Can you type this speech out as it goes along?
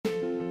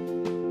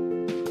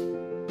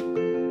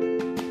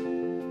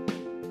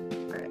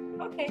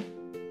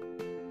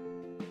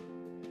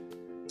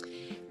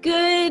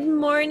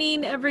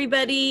morning,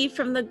 everybody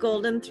from the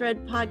Golden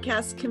Thread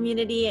podcast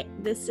community.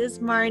 This is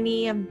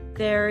Marnie. I'm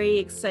very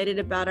excited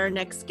about our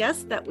next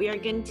guest that we are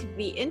going to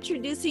be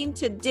introducing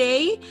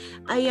today,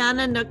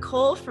 Ahyanah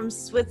Nicole from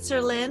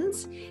Switzerland.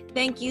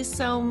 Thank you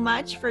so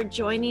much for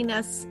joining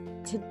us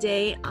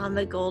today on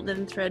the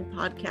Golden Thread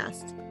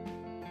podcast.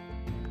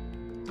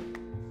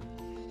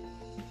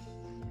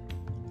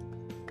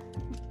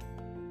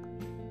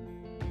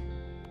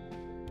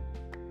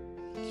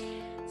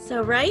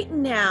 So right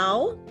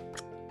now,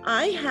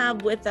 I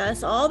have with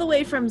us all the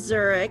way from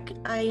Zurich,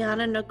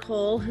 Ahyanah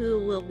Nicole,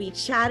 who will be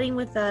chatting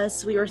with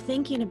us. We were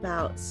thinking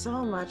about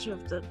so much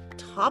of the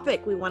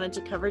topic we wanted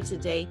to cover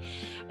today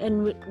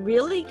and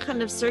really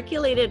kind of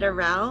circulated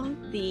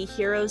around the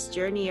hero's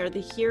journey or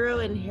the hero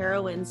and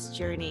heroine's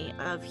journey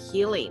of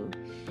healing.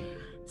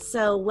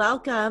 So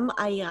welcome,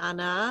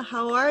 Ahyanah.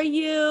 How are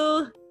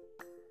you?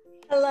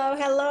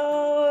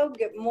 Hello.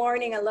 Good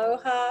morning.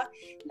 Aloha.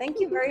 Thank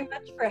you very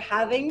much for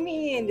having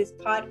me in this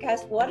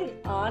podcast. What an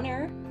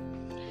honor.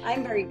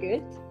 I'm very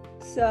good.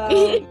 So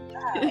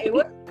it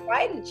was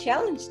quite a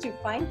challenge to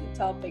find the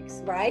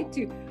topics, right?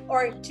 To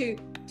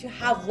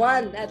have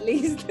one at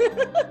least.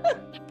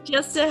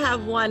 Just to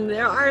have one.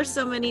 There are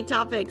so many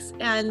topics.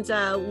 And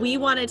we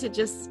wanted to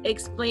just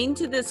explain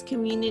to this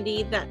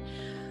community that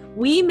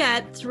we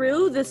met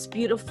through this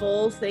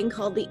beautiful thing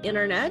called the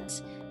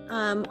internet.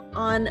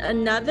 On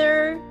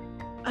another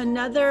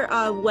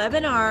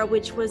webinar,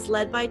 which was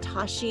led by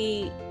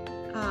Tashi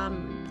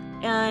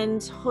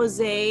and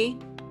Jose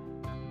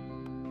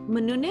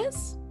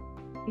Munoz,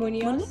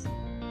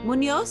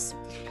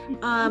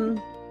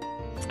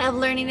 of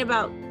learning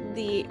about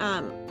the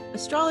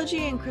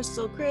astrology and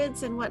crystal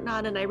grids and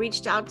whatnot. And I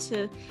reached out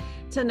to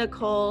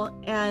Nicole,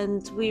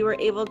 and we were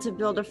able to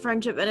build a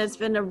friendship, and it's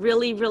been a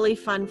really, really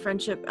fun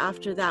friendship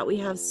after that. We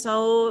have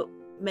so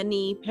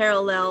many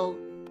parallel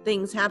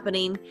things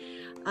happening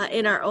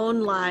in our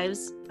own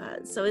lives.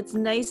 So it's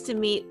nice to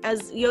meet,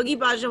 as Yogi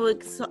Bhajan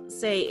would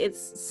say,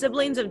 it's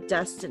siblings of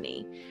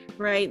destiny,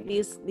 right?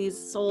 These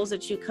souls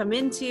that you come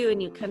into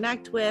and you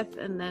connect with,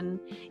 and then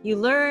you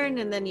learn,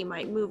 and then you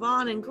might move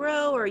on and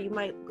grow, or you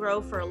might grow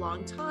for a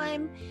long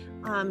time.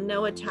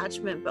 No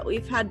attachment, but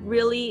we've had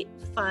really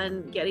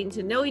fun getting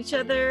to know each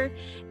other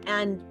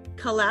and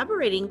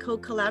co-collaborating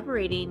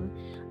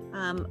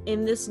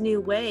in this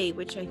new way,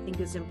 which I think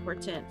is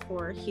important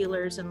for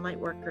healers and light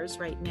workers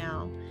right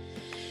now.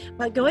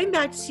 But going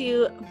back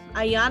to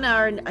Ahyanah,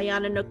 or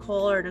Ahyanah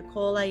Nicole, or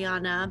Nicole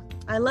Ahyanah,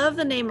 I love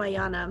the name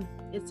Ahyanah.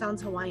 It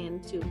sounds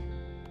Hawaiian too.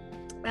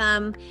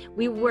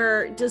 We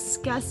were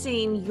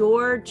discussing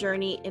your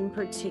journey in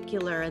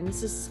particular, and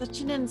this is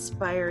such an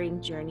inspiring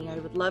journey. I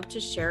would love to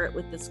share it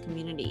with this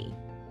community.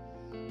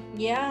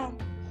 Yeah,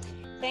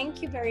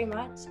 thank you very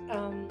much.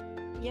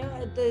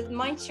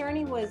 My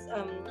journey was,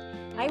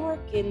 I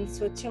work in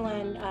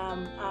Switzerland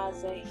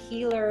as a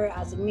healer,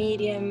 as a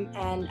medium,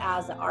 and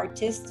as an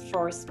artist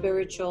for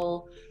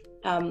spiritual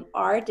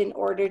art in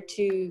order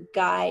to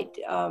guide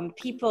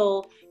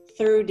people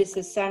through this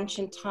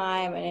ascension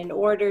time, and in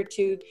order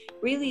to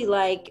really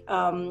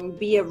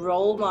be a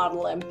role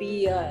model and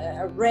be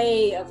a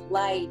ray of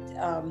light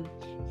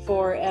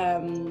for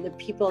the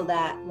people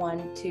that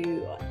want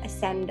to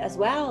ascend as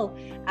well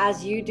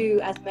as you do,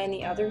 as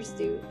many others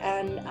do.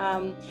 And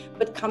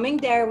but coming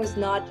there was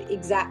not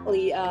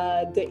exactly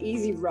the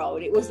easy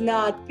road. It was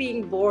not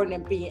being born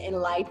and being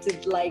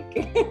enlightened like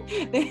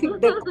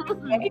the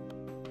way.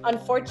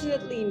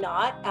 Unfortunately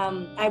not.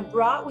 I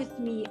brought with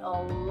me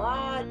a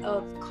lot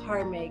of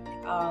karmic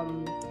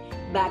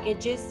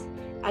baggages,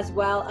 as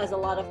well as a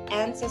lot of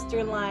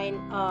ancestor line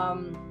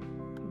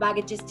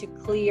baggages to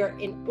clear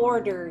in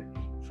order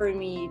for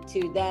me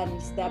to then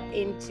step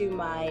into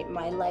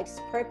my life's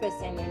purpose,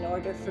 and in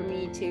order for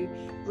me to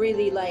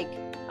really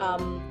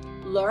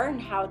learn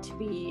how to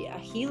be a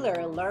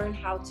healer, learn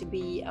how to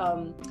be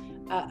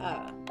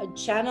a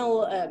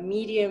channel, a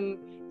medium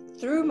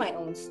through my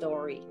own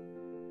story.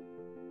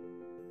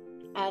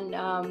 And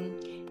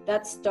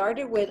that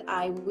started with,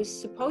 I was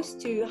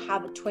supposed to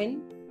have a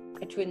twin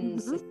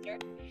sister,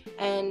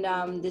 and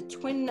the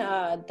twin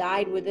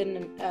died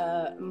within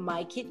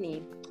my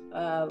kidney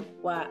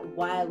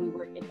while we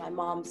were in my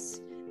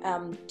mom's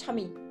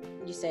tummy.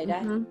 You say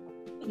that?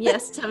 Mm-hmm.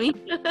 Yes, tummy.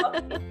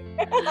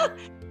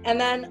 And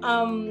then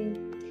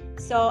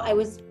so I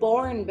was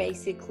born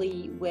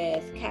basically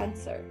with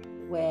cancer,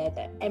 with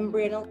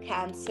embryonal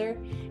cancer,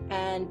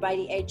 and by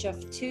the age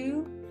of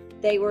 2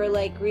 they were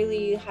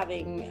really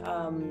having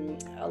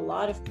a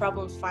lot of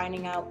problems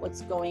finding out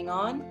what's going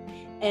on.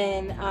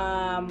 And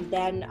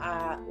then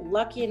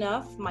lucky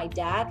enough, my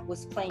dad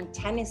was playing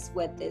tennis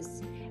with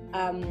this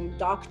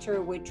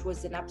doctor, which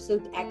was an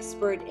absolute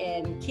expert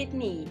in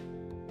kidney.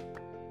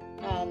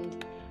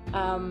 And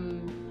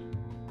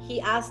he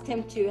asked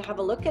him to have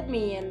a look at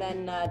me, and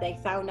then they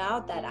found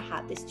out that I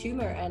had this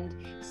tumor. And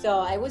so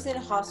I was in a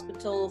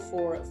hospital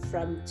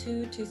from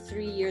 2 to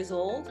 3 years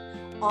old,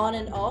 on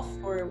and off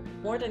for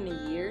more than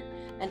a year,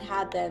 and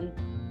had then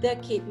the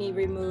kidney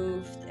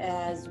removed,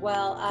 as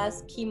well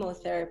as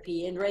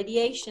chemotherapy and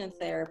radiation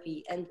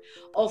therapy. And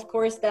of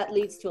course, that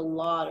leads to a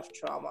lot of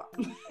trauma.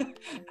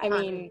 I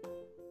mean,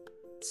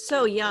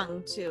 so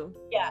young too.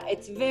 yeah,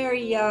 it's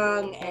very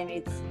young, and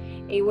it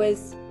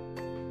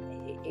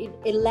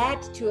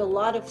led to a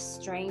lot of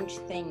strange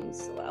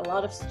things, a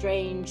lot of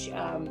strange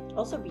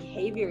also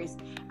behaviors.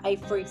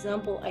 For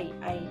example,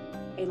 I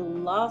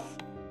love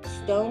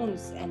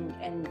stones and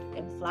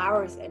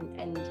flowers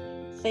and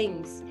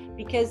things,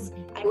 because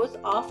I was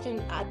often,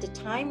 at the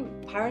time,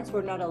 parents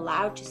were not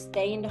allowed to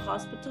stay in the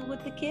hospital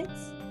with the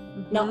kids,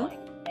 not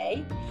like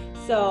today.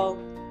 So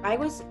I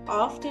was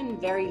often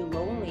very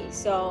lonely.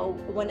 So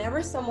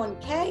whenever someone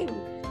came,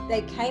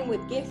 they came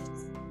with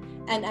gifts.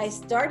 And I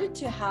started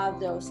to have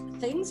those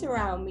things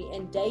around me,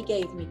 and they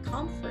gave me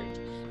comfort.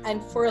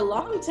 And for a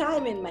long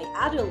time in my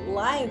adult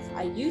life,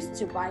 I used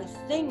to buy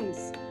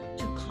things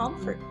to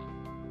comfort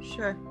me.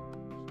 Sure.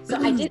 So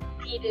I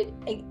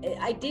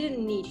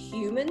didn't need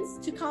humans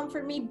to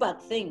comfort me,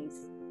 but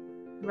things.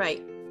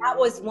 Right. That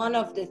was one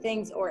of the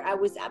things. Or I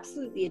was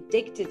absolutely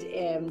addicted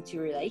to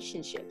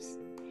relationships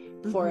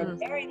for a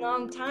very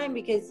long time,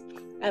 because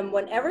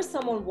whenever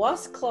someone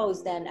was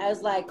close, then I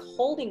was like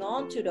holding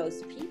on to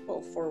those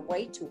people for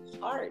way too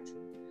hard.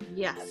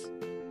 Yes.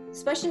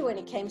 Especially when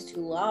it came to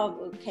love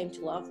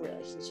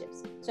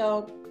relationships.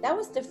 So that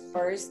was the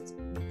first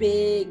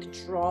big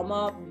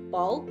trauma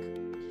bulk.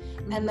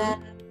 And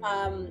then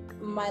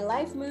my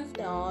life moved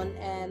on,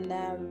 and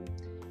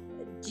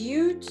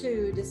due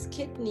to this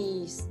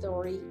kidney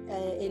story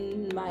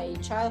in my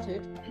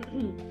childhood,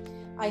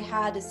 I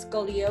had a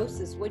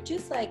scoliosis, which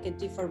is like a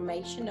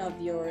deformation of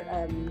your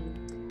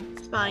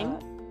spine.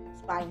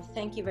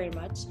 Thank you very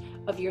much.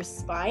 Of your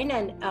spine,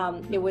 and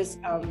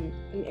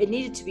it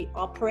needed to be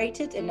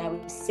operated, and I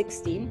was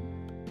 16.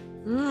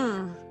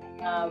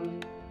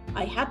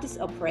 I had this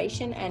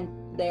operation, and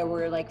there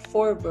were like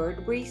 4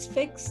 vertebrae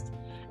fixed,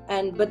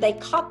 but they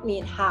cut me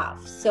in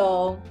half.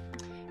 So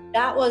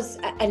that was,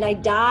 and I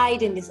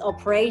died in this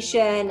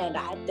operation, and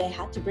they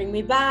had to bring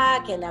me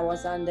back, and I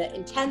was on the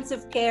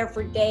intensive care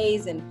for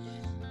days. And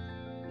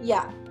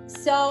yeah,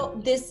 so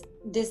this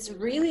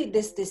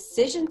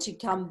decision to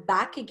come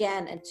back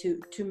again and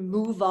to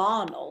move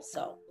on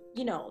also,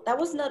 that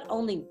was not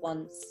only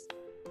once.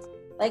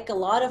 Like a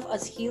lot of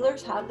us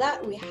healers have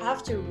that. We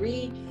have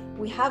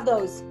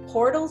those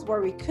portals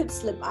where we could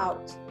slip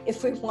out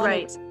if we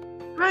wanted.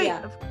 Right.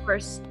 Yeah. Of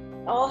course.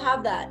 All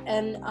have that.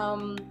 And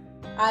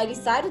I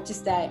decided to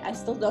stay. I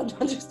still don't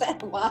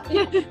understand why.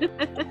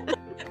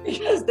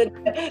 Because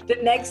the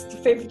next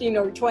 15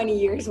 or 20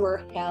 years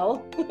were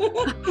hell.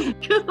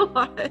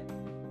 God.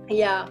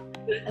 Yeah.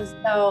 And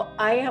so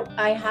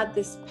I had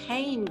this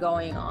pain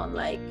going on,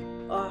 like,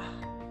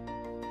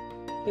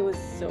 it was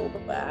so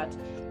bad.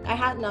 I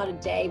had not a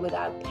day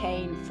without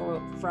pain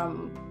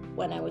from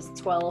when I was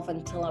 12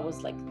 until I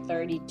was like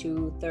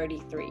 32,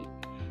 33.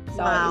 So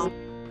wow.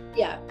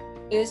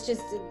 It was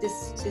just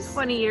this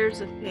 20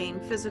 years of pain,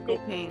 physical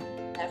pain.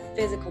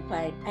 Physical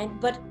pain.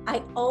 But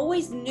I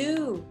always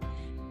knew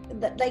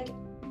that, like,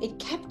 it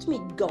kept me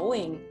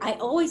going. I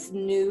always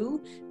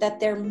knew that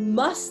there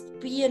must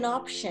be an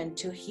option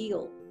to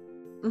heal.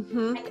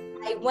 And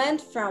I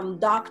went from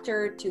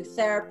doctor to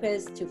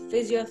therapist to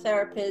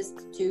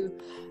physiotherapist to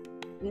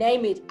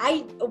name it.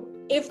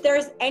 If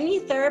there's any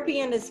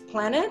therapy on this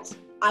planet,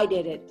 I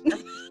did it.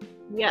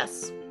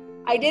 Yes.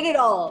 I did it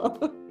all.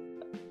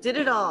 Did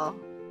it all.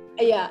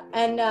 Yeah.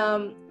 And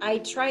I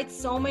tried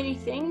so many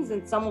things,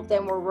 and some of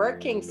them were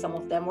working, some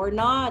of them were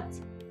not.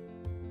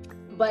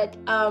 But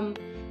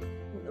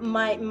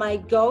my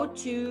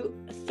go-to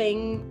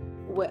thing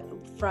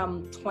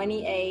from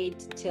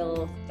 28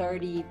 till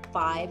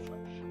 35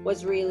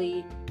 was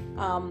really,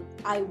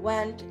 I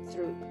went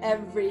through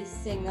every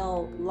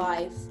single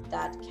life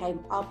that came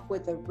up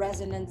with a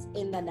resonance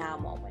in the now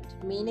moment.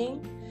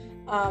 Meaning,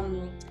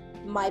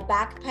 my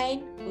back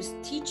pain was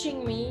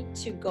teaching me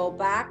to go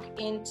back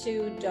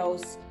into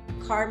those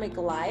karmic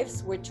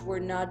lives which were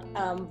not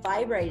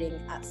vibrating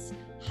as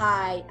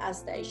high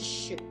as they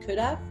could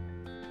have.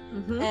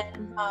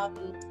 And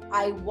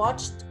I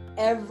watched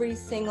every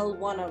single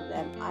one of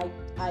them.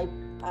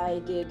 I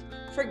did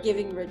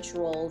forgiving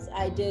rituals.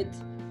 I did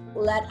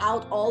let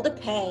out all the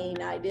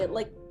pain. I did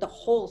like the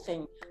whole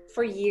thing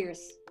for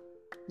years.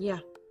 Yeah.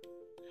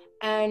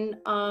 And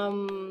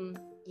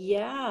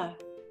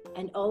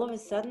and all of a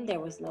sudden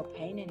there was no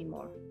pain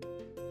anymore.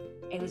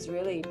 It was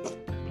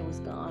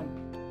gone.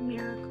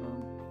 Miracle.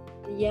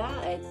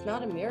 Yeah, it's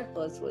not a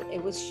miracle.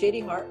 It was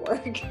shitty hard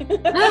work.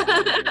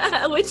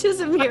 Which is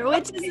a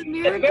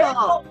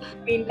miracle.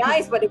 I mean,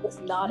 nice, but it was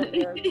not a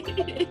miracle.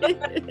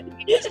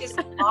 It's just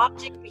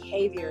logic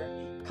behavior,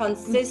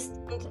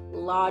 consistent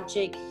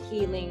logic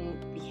healing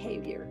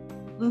behavior.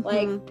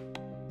 Like,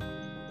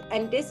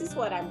 and this is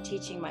what I'm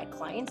teaching my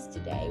clients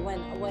today.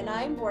 When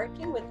I'm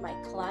working with my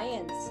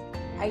clients,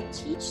 I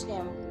teach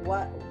them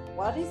what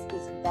is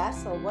this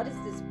vessel? What is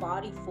this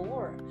body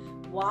for?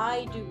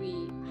 Why do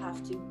we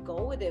have to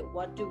go with it?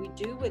 What do we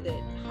do with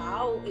it?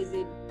 How is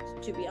it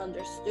to be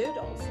understood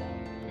also?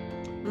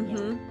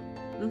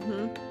 Mm-hmm.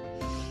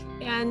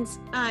 Mm-hmm. And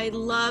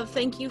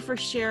thank you for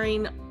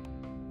sharing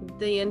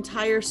the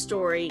entire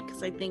story,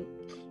 because I think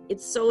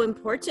it's so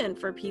important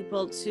for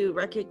people to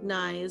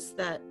recognize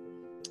that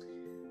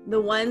the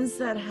ones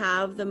that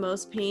have the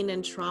most pain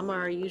and trauma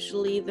are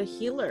usually the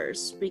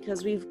healers,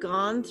 because we've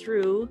gone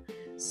through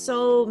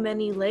so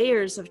many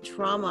layers of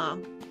trauma,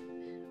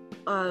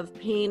 of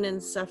pain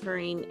and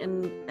suffering,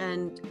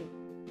 and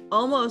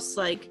almost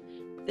like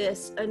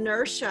this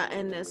inertia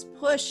and this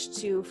push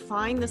to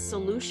find the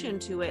solution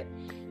to it,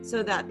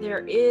 so that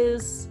there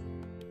is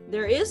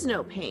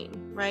no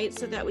pain, right?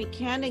 So that we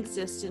can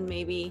exist in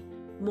maybe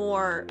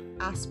more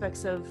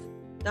aspects of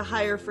the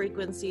higher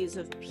frequencies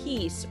of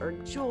peace or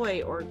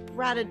joy or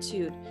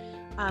gratitude,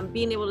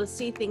 being able to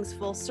see things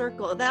full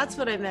circle. That's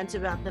what I meant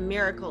about the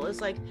miracle,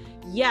 is like,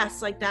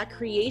 yes, like that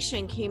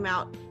creation came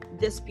out,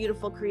 this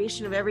beautiful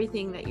creation of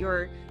everything that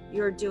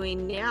you're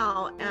doing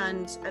now.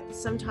 And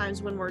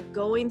sometimes when we're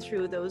going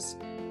through those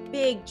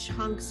big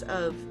chunks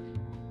of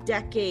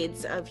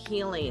decades of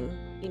healing,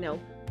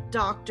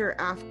 doctor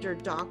after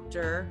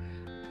doctor,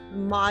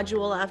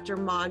 module after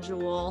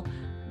module,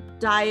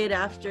 diet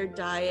after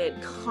diet,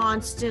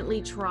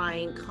 constantly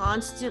trying,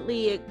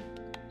 constantly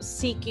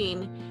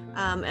seeking.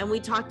 And we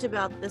talked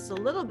about this a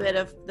little bit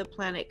of the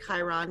planet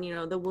Chiron,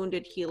 the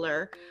wounded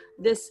healer.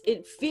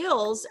 It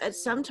feels at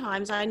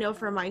sometimes, I know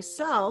for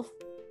myself,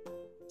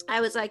 I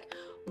was like,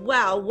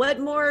 wow, what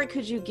more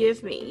could you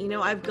give me?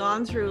 I've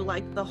gone through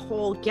like the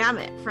whole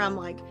gamut from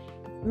like,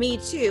 me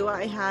too.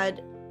 I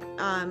had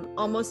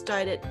almost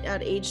died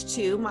at age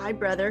 2. My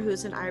brother,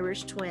 who's an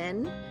Irish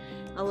twin,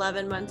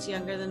 11 months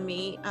younger than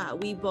me,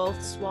 we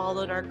both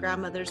swallowed our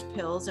grandmother's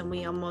pills and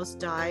we almost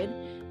died,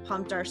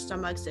 pumped our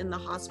stomachs in the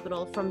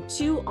hospital. From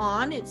 2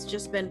 on, it's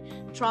just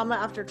been trauma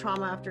after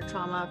trauma after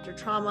trauma after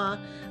trauma.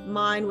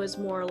 Mine was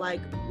more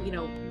like,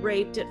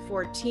 raped at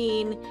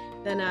 14,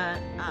 then a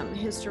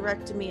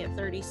hysterectomy at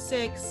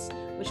 36,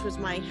 which was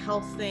my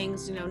health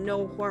things,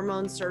 no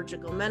hormones,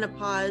 surgical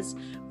menopause,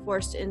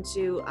 forced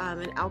into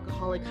an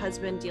alcoholic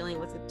husband dealing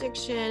with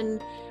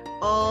addiction,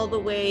 all the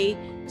way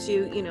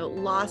to,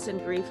 loss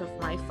and grief of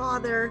my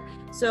father.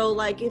 So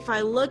like, if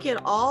I look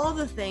at all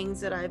the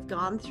things that I've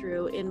gone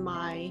through in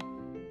my,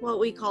 what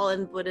we call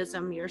in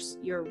Buddhism,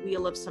 your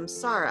wheel of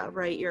samsara,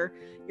 right? Your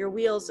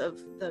wheels of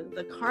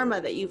the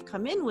karma that you've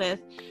come in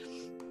with.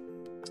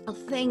 I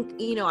think,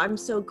 I'm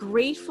so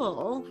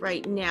grateful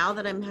right now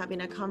that I'm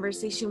having a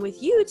conversation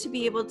with you to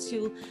be able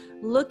to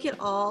look at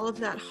all of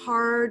that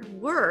hard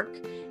work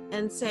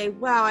and say,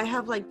 wow, I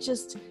have like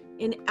just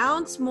an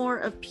ounce more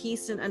of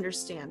peace and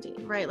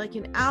understanding, right? Like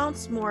an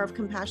ounce more of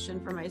compassion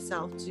for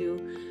myself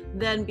to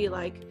then be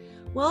like,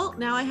 well,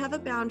 now I have a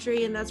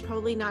boundary and that's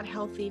probably not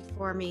healthy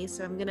for me,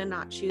 so I'm going to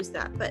not choose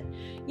that. But,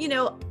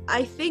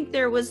 I think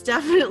there was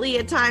definitely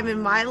a time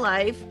in my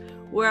life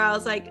where I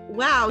was like,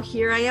 wow,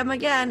 here I am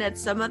again at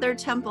some other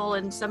temple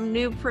in some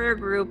new prayer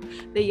group,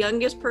 the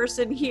youngest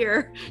person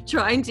here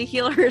trying to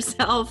heal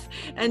herself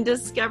and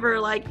discover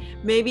like,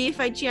 maybe if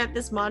I chant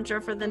this mantra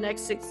for the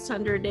next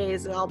 600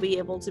 days, I'll be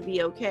able to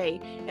be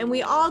okay. And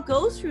we all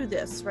go through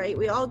this, right?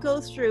 We all go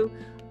through,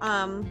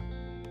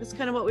 it's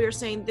kind of what we were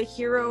saying, the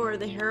hero or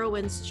the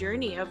heroine's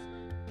journey of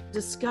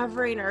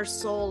discovering our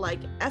soul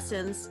like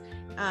essence,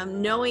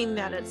 knowing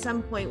that at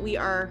some point we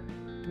are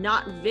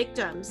not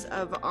victims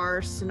of our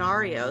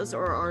scenarios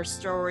or our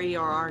story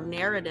or our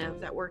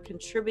narrative, that we're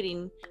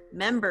contributing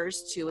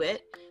members to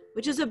it,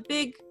 which is a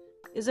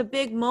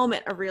big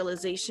moment of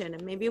realization.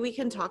 And maybe we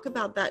can talk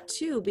about that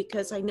too,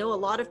 because I know a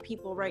lot of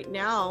people right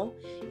now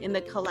in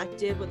the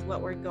collective with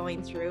what we're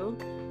going through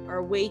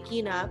are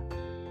waking up,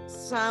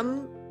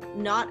 some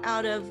not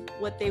out of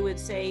what they would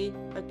say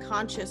a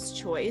conscious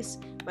choice,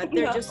 but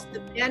they're just, the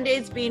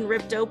Band-Aids being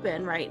ripped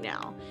open right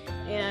now.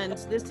 And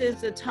this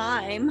is the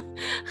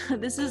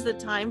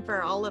time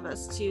for all of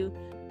us to,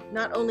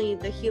 not only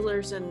the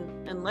healers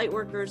and light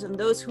workers and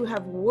those who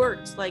have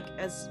worked, like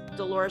as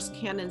Dolores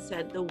Cannon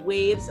said, the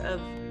waves of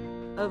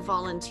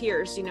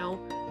volunteers,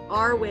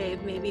 our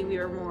wave, maybe we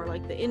are more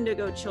like the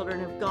indigo children,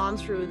 have gone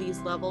through these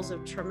levels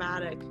of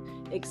traumatic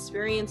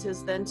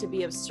experiences, then to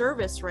be of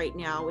service right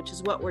now, which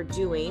is what we're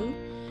doing.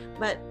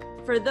 But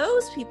for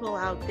those people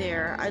out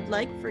there, I'd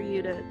like for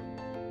you to,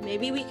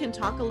 maybe we can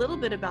talk a little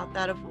bit about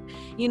that, of,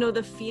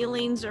 the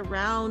feelings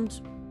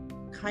around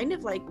kind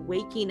of like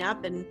waking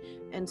up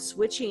and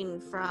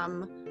switching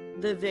from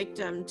the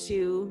victim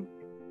to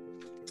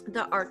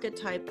the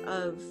archetype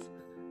of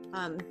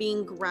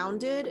being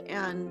grounded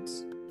and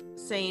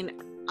saying,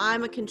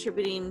 I'm a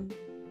contributing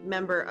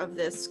member of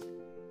this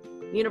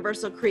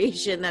universal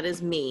creation that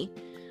is me.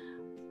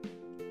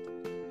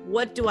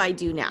 What do I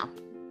do now?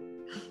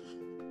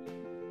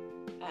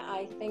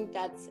 I think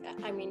that's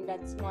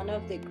one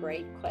of the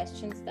great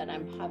questions that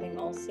I'm having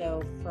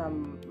also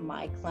from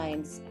my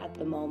clients at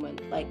the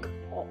moment, like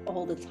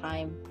all the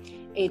time.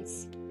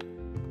 It's,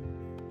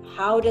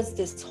 how does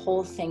this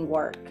whole thing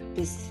work?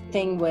 This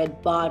thing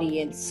with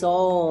body and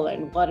soul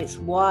and what is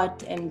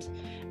what, and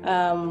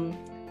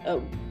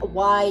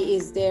why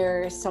is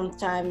there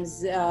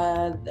sometimes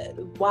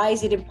why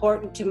is it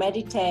important to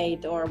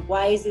meditate, or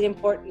why is it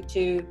important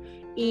to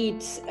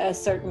eat a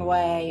certain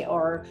way,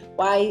 or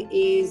why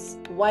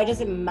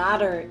does it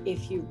matter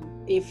if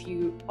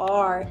you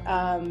are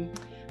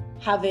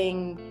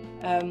having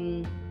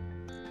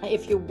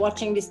if you're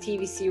watching this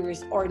TV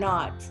series or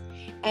not.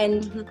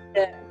 And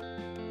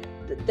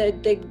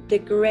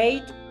the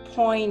great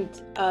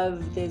point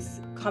of this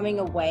coming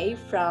away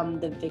from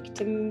the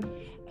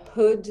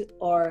victimhood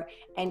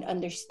and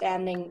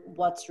understanding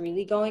what's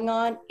really going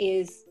on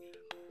is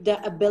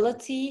the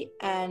ability,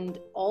 and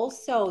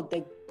also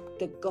the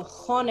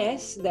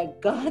cojones, the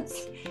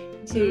guts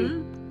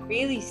to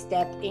really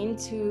step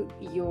into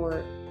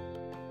your,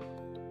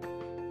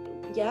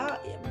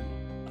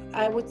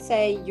 I would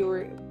say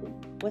your,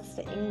 what's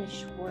the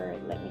English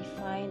word? Let me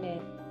find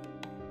it.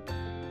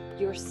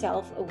 Your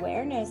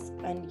self-awareness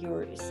and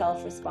your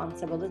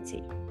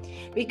self-responsibility.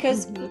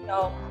 Because, you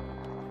know,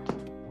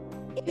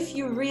 if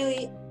you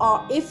really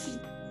are, if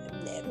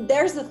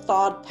there's a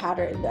thought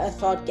pattern, a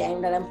thought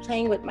game that I'm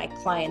playing with my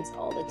clients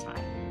all the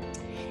time.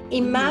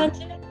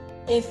 Imagine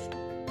if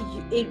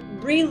it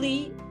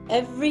really,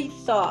 every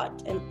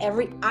thought and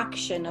every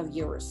action of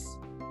yours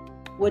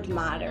would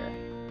matter.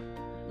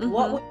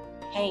 What would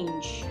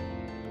change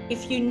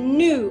if you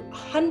knew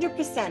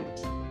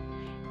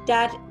 100%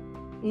 that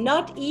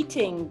not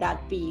eating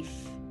that beef,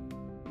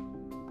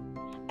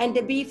 and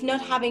the beef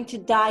not having to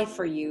die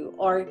for you,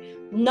 or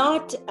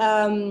not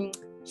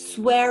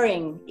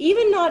swearing,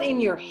 even not in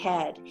your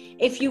head,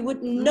 if you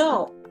would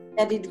know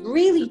that it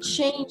really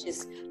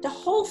changes the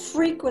whole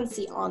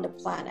frequency on the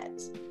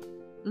planet,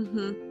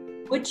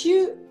 would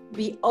you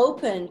be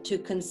open to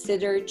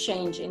consider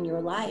change in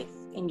your life,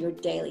 in your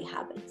daily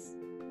habits?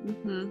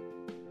 And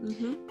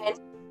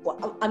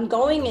I'm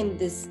going in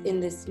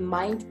this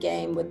mind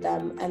game with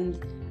them, and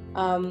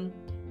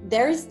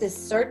there's this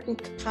certain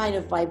kind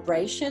of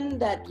vibration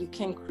that you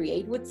can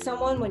create with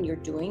someone when you're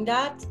doing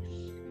that,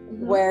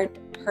 where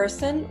the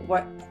person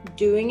what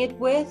doing it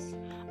with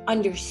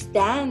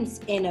understands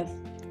in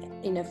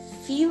a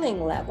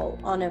feeling level,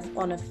 on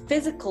a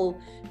physical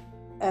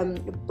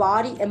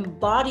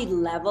embodied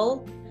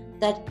level,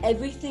 that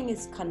everything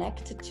is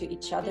connected to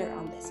each other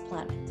on this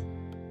planet.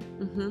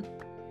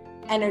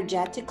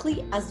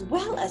 Energetically as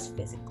well as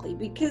physically,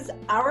 because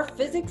our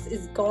physics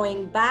is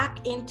going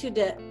back into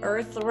the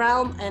earth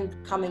realm and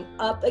coming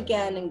up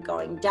again and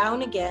going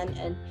down again,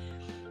 and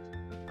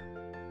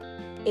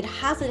it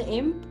has an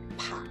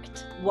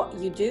impact what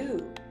you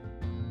do.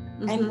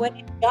 And what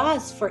it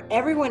does for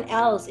everyone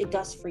else, it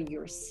does for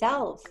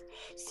yourself.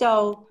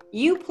 So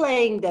you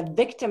playing the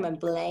victim and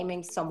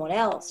blaming someone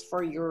else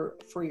for your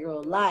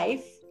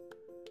life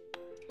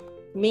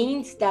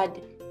means that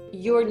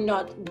you're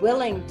not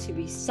willing to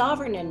be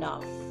sovereign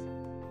enough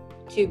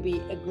to be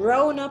a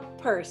grown-up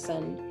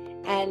person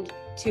and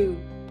to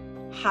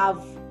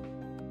have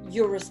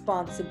your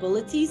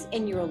responsibilities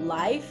in your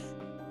life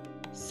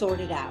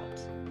sorted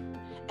out.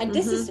 And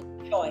this is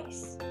a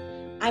choice.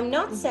 I'm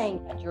not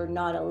saying that you're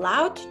not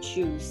allowed to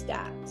choose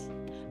that,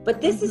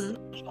 but this is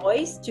a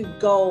choice to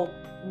go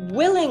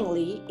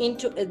willingly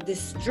into a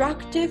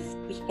destructive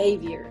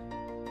behavior,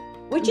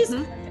 which is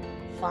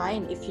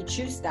fine if you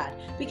choose that,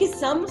 because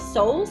some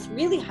souls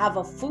really have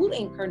a full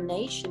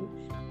incarnation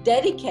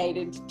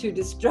dedicated to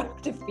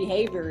destructive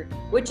behavior,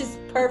 which is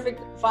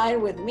perfect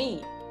fine with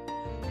me.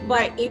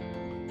 But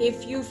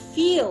if you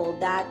feel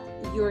that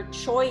your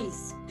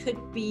choice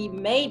could be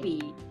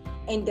maybe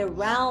in the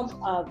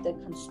realm of the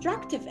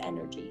constructive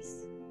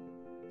energies,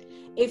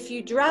 if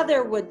you'd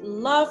rather would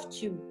love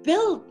to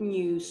build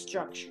new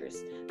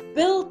structures,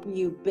 build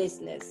new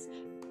business,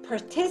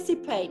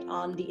 participate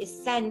on the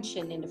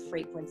ascension in the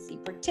frequency,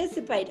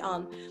 participate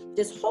on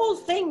this whole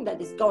thing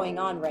that is going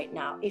on right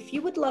now, if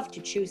you would love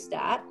to choose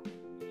that,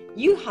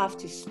 you have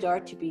to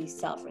start to be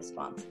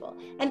self-responsible.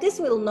 And this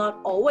will not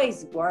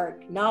always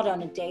work, not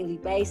on a daily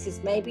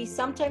basis. Maybe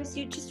sometimes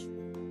you just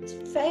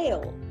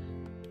fail,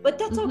 but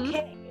that's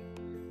okay.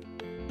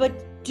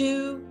 But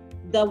do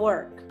the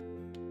work.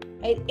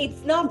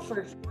 It's not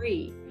for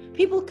free.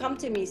 People come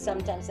to me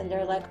sometimes and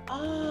they're like,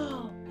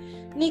 oh,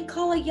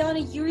 Nicole,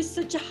 Ahyanah, you're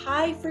such a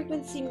high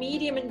frequency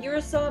medium and you're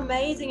so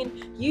amazing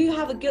and you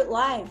have a good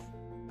life.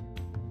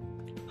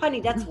 Honey,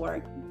 that's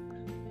work.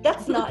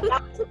 That's not,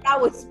 that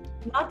was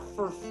not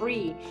for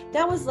free.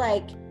 That was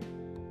like,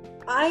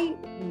 I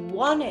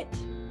wanted,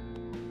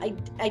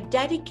 I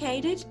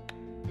dedicated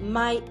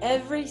my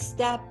every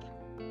step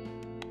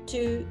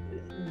to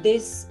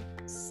this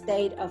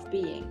state of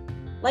being,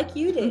 like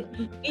you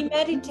did. We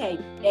meditate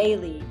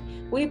daily.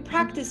 We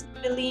practice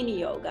Kundalini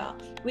yoga.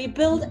 We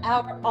build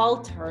our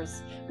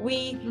altars.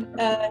 We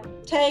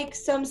take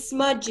some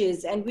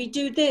smudges and we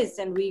do this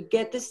and we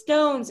get the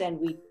stones and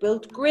we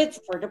build grids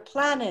for the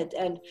planet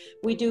and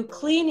we do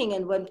cleaning.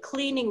 And when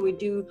cleaning, we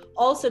do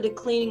also the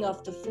cleaning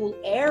of the full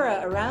era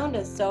around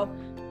us. So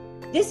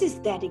this is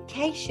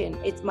dedication.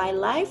 It's my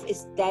life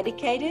is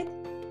dedicated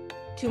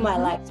to my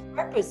life's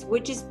purpose,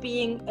 which is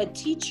being a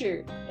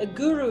teacher, a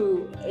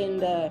guru in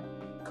the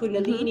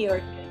Kundalini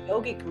or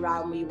yogic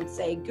realm, you would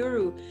say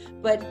guru,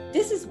 but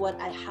this is what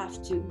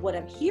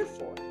I'm here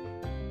for.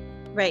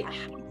 Right. I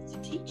have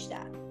to teach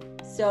that.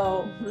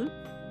 So,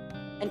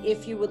 and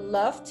if you would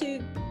love to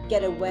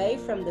get away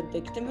from the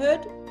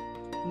victimhood,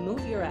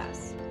 move your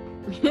ass.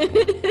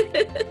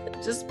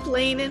 Just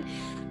plain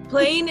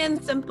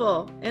and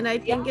simple. And I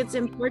think it's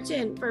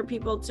important for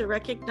people to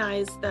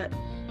recognize that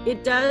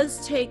it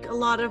does take a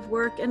lot of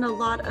work and a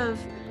lot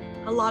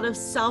of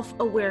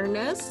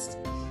self-awareness.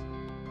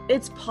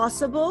 It's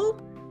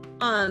possible.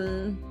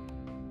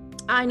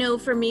 I know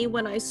for me,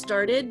 when I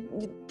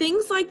started,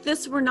 things like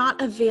this were not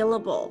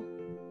available.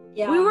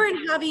 Yeah. We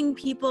weren't having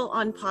people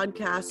on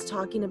podcasts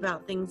talking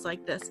about things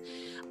like this.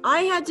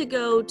 I had to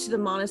go to the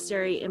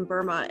monastery in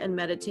Burma and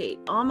meditate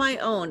on my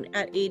own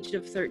at age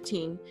of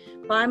 13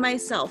 by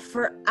myself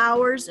for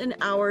hours and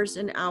hours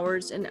and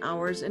hours and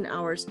hours and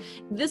hours.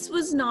 This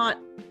was not,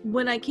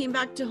 when I came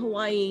back to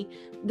Hawaii,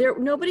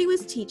 nobody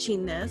was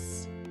teaching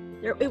this.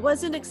 It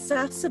wasn't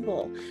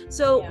accessible.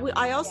 So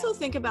I also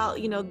think about,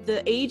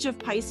 the age of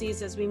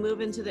Pisces as we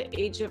move into the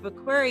age of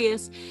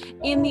Aquarius.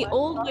 In the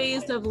old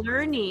ways of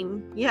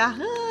learning,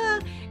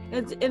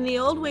 in the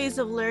old ways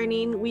of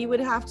learning, we would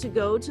have to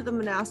go to the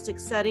monastic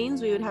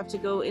settings. We would have to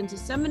go into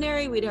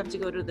seminary. We'd have to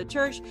go to the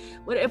church.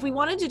 If we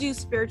wanted to do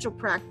spiritual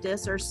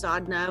practice or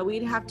sadhana,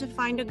 we'd have to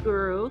find a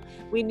guru.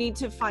 We'd need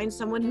to find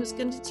someone who's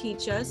going to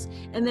teach us.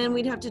 And then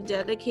we'd have to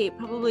dedicate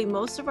probably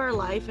most of our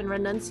life and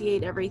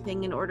renunciate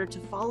everything in order to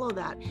follow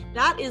that.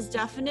 That is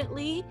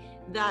definitely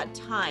that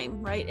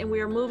time, right? And we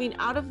are moving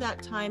out of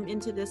that time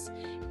into this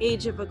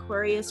age of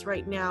Aquarius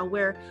right now,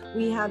 where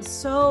we have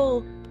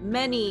so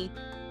many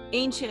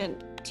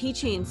ancient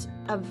teachings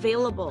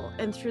available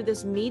and through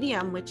this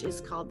medium, which is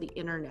called the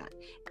internet.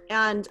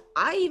 And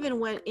I even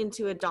went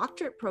into a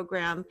doctorate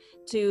program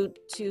to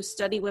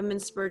study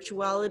women's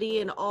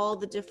spirituality and all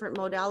the different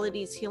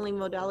modalities, healing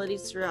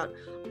modalities throughout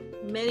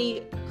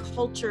many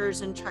cultures,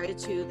 and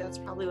that's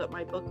probably what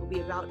my book will be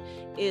about,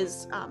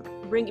 is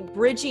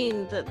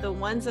bridging the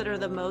ones that are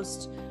the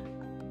most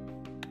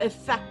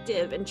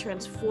effective and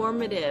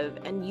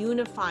transformative and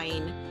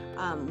unifying,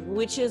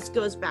 which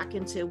goes back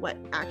into what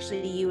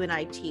actually you and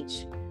I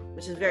teach,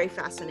 which is very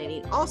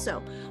fascinating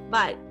also.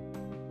 But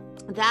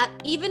that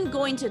even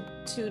going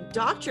to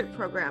doctorate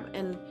program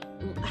and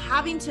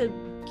having to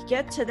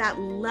get to that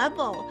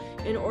level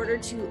in order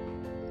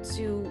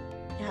to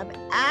have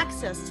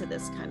access to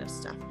this kind of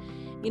stuff,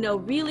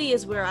 really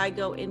is where I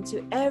go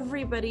into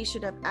everybody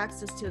should have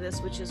access to this,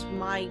 which is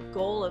my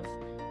goal of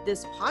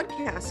this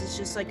podcast. Is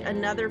just like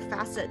another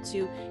facet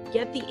to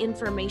get the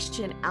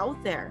information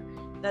out there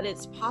that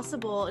it's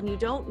possible, and you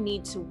don't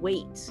need to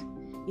wait.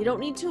 You don't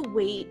need to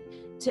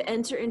wait to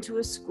enter into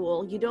a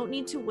school. You don't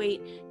need to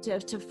wait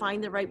to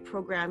find the right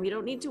program. You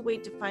don't need to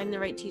wait to find the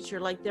right teacher.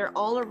 Like, they're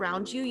all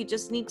around you. You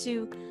just need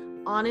to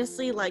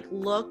honestly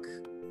look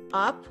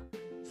up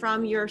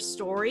from your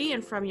story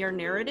and from your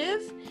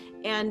narrative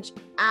and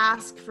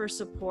ask for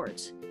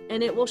support,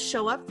 and it will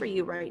show up for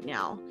you right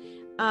now.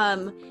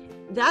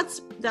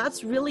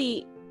 That's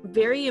really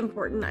very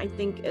important, I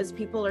think, as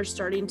people are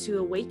starting to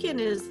awaken,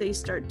 is they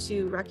start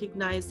to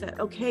recognize that,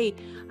 okay,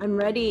 I'm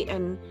ready,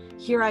 and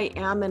here I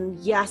am, and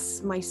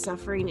yes, my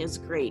suffering is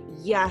great.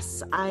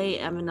 Yes, I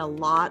am in a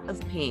lot of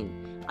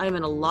pain. I'm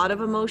in a lot of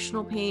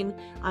emotional pain.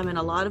 I'm in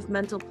a lot of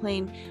mental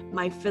pain.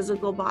 My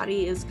physical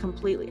body is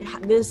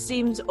this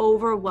seems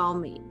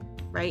overwhelming,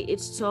 right?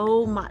 It's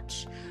so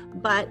much.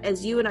 But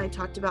as you and I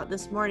talked about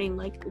this morning,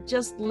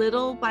 just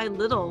little by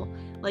little,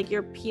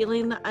 you're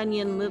peeling the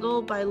onion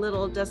little by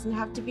little. It doesn't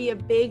have to be a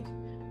big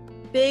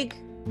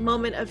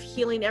moment of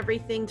healing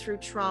everything through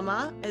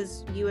trauma,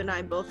 as you and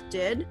I both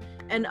did.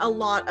 And a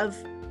lot of,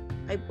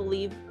 I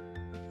believe,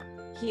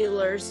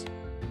 healers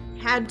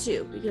had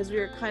to, because we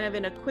were kind of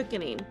in a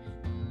quickening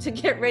to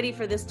get ready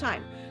for this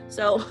time.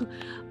 So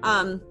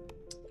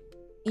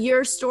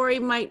your story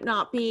might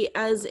not be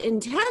as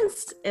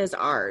intense as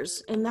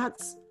ours, and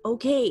that's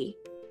okay.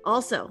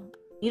 Also,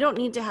 you don't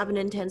need to have an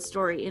intense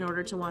story in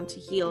order to want to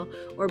heal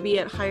or be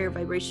at higher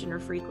vibration or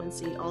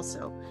frequency.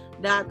 Also,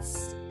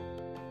 that's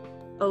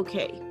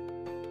okay.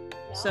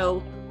 No,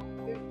 so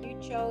you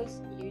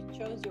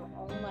chose your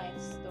own life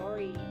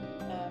story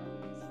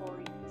for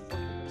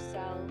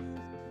yourself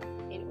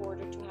in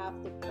order to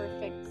have the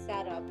perfect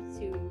setup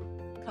to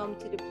come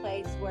to the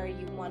place where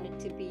you wanted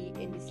to be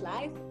in this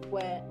life,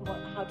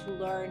 how to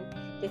learn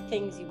the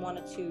things you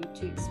wanted to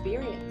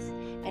experience.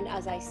 And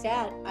as I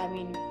said, I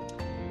mean,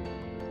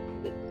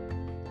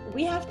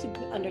 we have to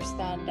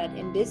understand that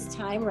in this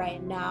time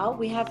right now,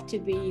 we have to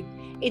be,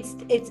 it's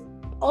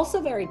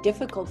also very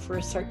difficult for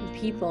certain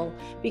people,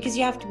 because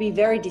you have to be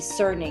very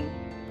discerning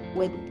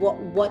with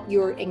what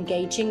you're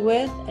engaging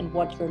with and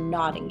what you're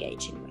not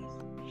engaging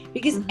with,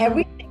 because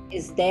everything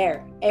is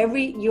there.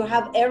 You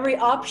have every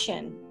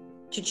option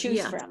to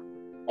choose from.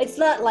 It's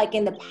not like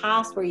in the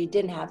past where you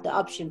didn't have the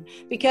option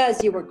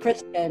because you were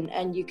Christian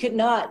and you could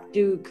not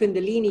do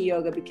Kundalini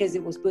yoga because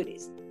it was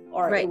Buddhist,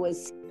 or it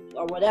was,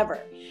 or whatever.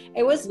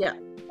 It was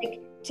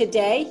like,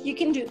 today you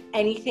can do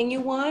anything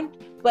you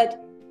want,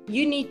 but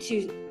you need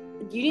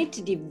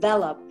to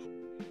develop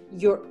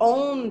your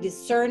own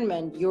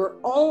discernment, your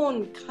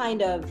own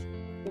kind of,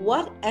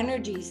 what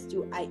energies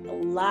do I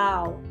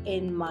allow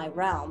in my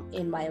realm,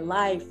 in my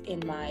life,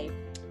 in my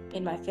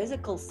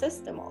physical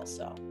system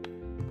also.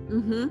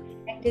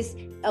 Because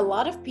a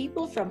lot of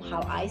people, from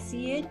how I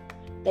see it,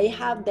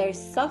 they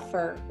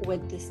suffer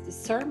with this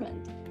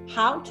discernment,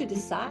 how to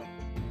decide,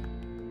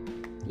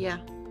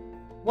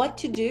 what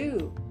to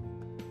do,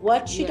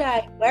 where should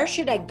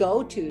I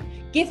go to?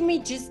 Give me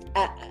just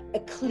a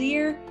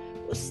clear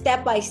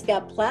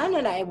step-by-step plan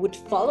and I would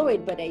follow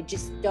it, but I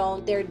just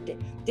don't.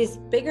 This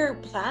bigger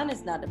plan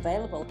is not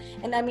available.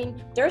 And I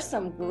mean, there's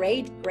some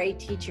great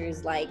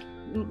teachers like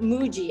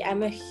Muji.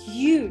 I'm a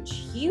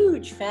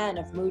huge fan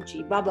of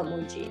Muji, Baba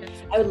Muji.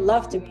 I would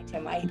love to meet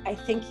him. I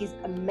think he's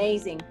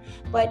amazing.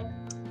 But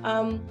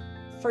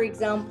for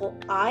example,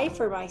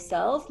 for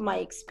myself, my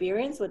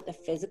experience with the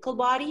physical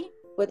body,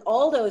 with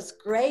all those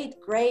great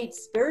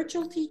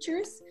spiritual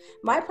teachers,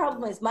 my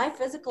problem is my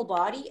physical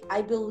body.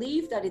 I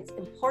believe that it's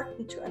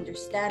important to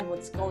understand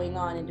what's going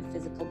on in the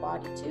physical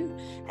body too.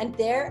 And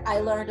there I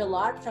learned a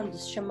lot from the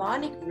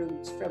shamanic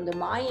roots, from the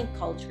Mayan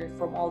culture,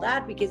 from all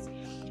that, because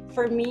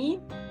for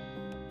me,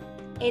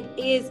 it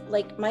is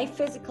like my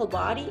physical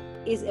body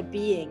is a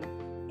being.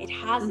 It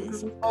has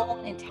its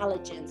own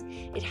intelligence.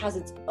 It has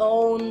its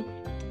own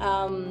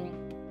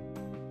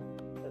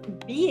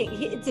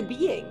being. It's a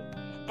being.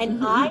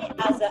 And I,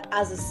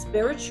 as a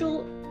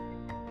spiritual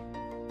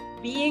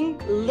being,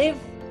 live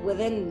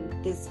within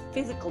this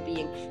physical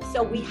being.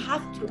 So we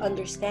have to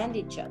understand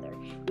each other.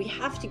 We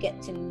have to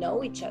get to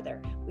know each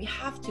other. We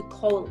have to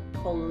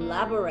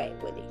collaborate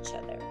with each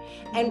other.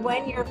 And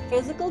when your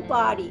physical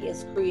body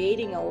is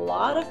creating a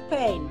lot of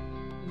pain,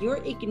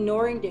 you're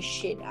ignoring the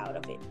shit out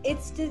of it.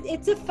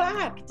 It's a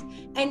fact.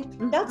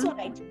 And that's what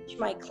I teach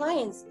my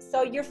clients.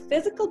 So your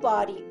physical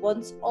body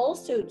wants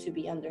also to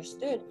be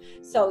understood.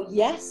 So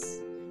yes,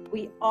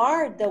 we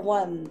are the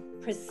one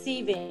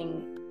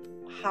perceiving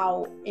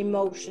how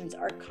emotions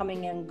are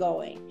coming and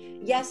going.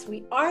 Yes,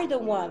 we are the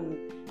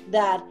one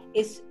that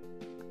is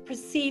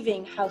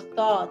perceiving how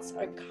thoughts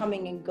are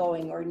coming and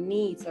going, or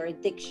needs or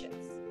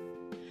addictions.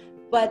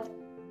 But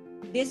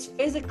this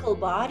physical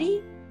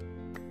body,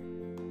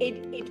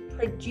 it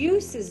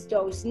produces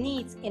those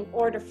needs in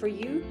order for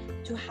you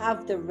to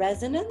have the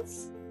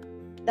resonance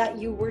that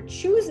you were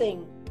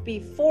choosing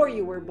before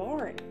you were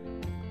born.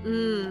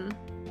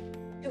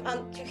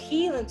 To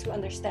heal and to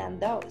understand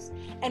those.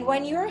 And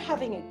when you're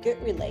having a good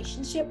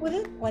relationship with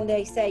it, when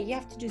they say you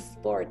have to do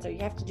sports or you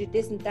have to do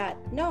this and that,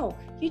 no,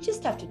 you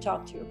just have to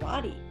talk to your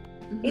body.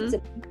 It's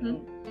a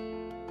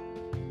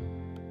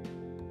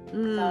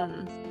so,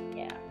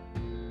 yeah,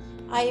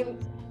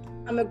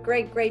 I'm a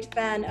great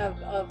fan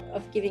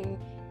of giving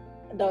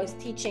those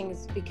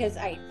teachings, because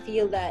I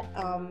feel that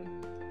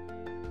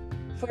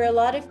for a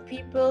lot of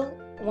people,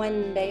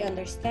 when they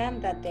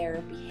understand that their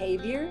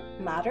behavior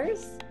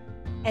matters,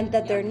 and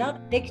that they're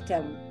not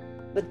victim,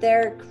 but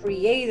they're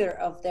creator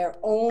of their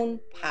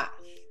own path.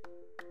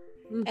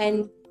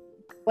 And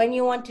when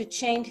you want to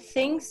change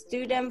things,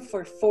 do them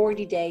for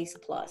 40 days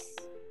plus.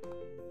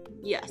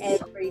 Yes.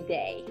 Every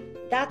day.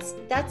 That's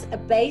a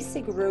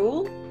basic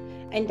rule,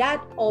 and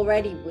that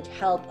already would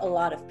help a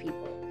lot of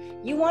people.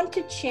 You want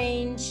to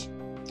change,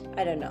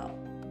 I don't know,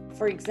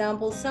 for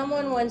example,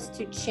 someone wants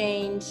to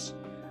change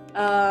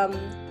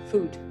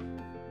food.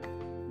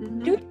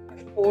 Do it for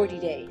 40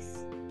 days.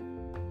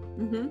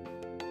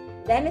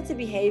 Then it's a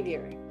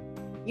behavior.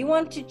 You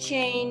want to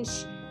change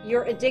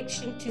your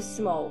addiction to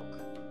smoke.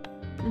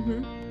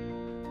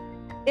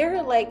 There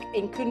are, like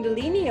in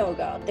Kundalini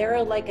yoga, there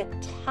are like a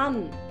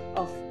ton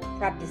of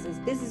practices.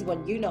 This is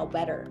what you know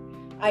better.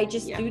 I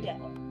just do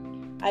that.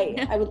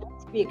 I would like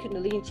to be a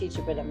Kundalini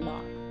teacher, but I'm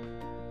not.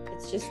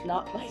 It's just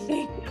not my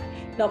thing,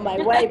 not my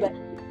way. But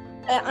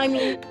I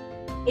mean,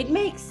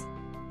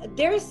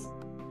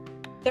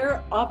 there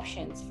are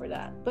options for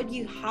that, but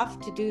you have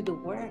to do the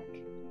work.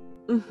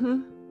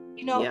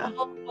 You know,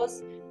 all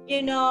those,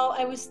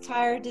 I was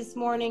tired this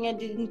morning, I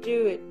didn't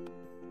do it.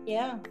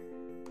 Yeah,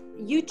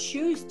 you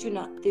choose to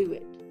not do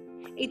it.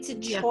 It's a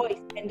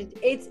choice, and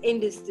it's in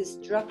this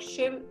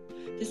destructive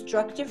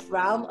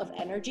realm of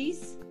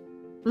energies.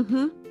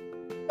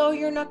 So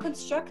you're not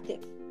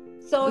constructive.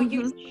 So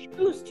you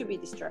choose to be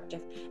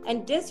destructive,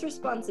 and this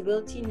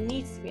responsibility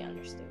needs to be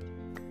understood.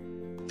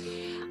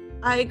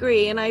 I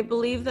agree. And I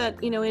believe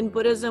that, in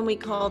Buddhism, we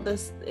call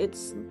this,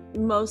 it's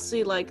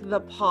mostly like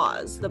the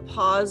pause of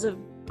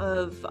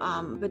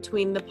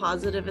between the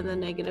positive and the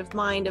negative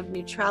mind, of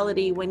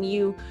neutrality. When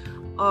you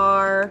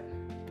are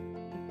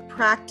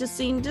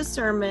practicing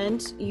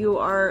discernment, you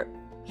are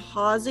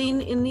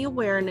pausing in the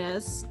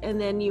awareness, and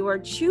then you are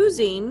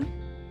choosing,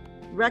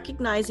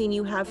 recognizing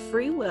you have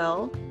free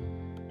will,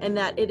 and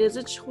that it is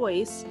a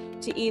choice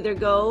to either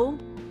go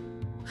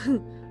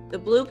the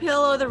blue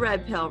pill or the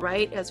red pill,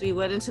 right? As we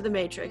went into the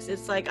matrix,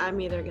 it's like,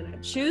 I'm either going to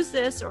choose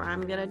this or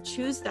I'm going to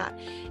choose that.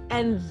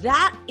 And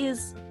that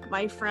is,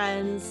 my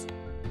friends,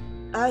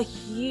 a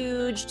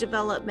huge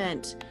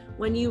development.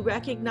 When you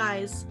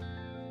recognize,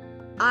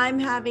 I'm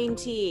having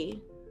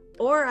tea,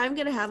 or I'm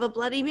going to have a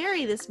Bloody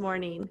Mary this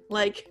morning.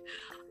 Like,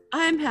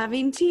 I'm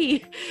having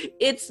tea.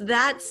 It's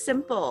that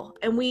simple.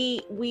 And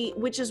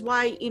which is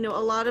why, you know, a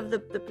lot of the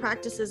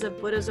practices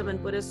of Buddhism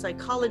and Buddhist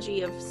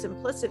psychology of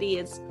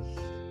simplicity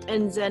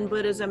and Zen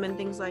Buddhism and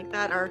things like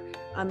that are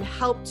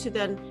help to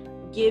then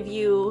give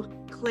you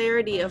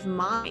clarity of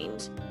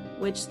mind,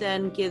 which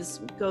then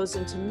goes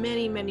into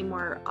many, many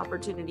more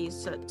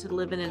opportunities to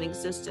live in an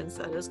existence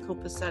that is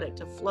copacetic,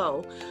 to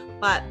flow.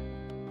 But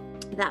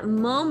that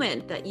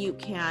moment that you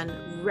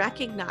can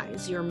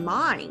recognize your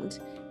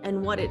mind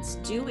and what it's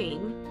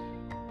doing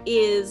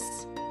is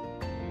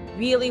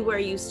really where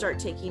you start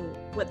taking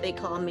what they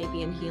call,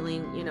 maybe in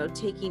healing, you know,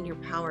 taking your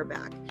power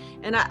back.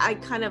 And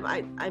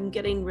I'm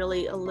getting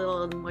really a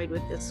little annoyed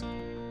with this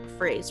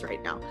phrase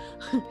right now.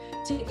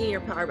 Taking your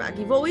power back.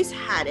 You've always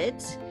had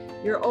it.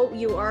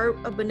 You are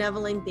a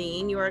benevolent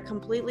being. You are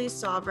completely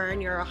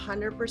sovereign. You're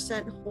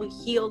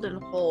 100% healed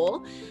and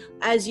whole,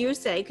 as you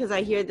say, because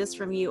I hear this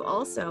from you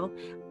also.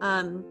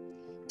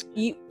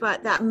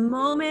 But that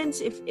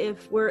moment,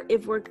 if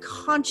we're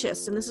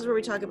conscious, and this is where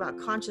we talk about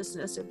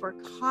consciousness, if we're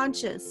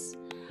conscious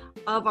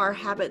of our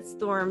habits,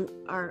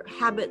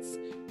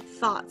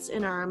 thoughts,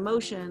 and our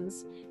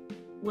emotions,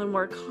 when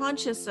we're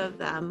conscious of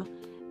them,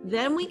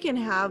 then we can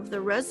have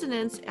the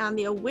resonance and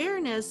the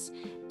awareness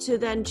to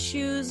then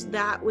choose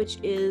that which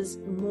is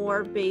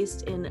more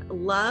based in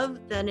love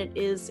than it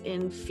is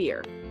in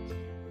fear,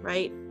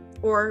 right?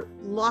 Or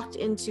locked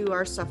into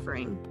our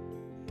suffering.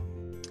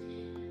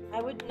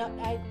 I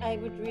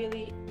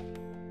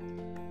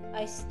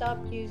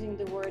stopped using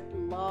the word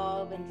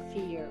love and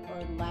fear,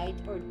 or light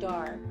or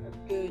dark, or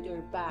good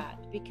or bad,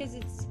 because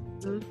it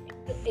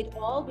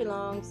all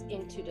belongs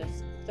into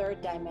this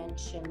third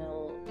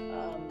dimensional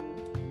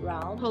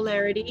realm.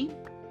 Polarity.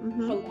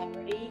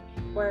 Polarity,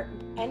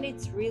 and it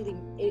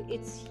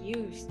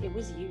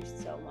was used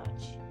so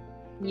much.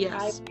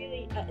 Yes.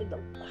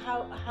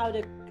 How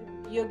the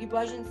Yogi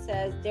Bhajan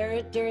says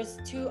there's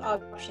two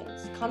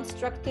options: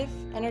 constructive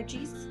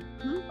energies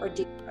or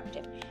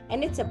destructive,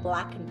 and it's a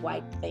black and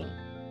white thing.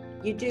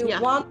 You do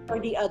one or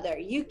the other.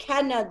 You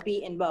cannot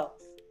be in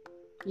both.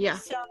 Yeah.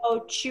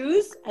 So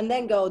choose and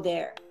then go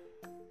there.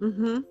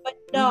 But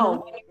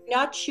no, when you're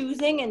not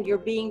choosing and you're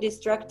being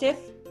destructive,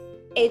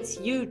 it's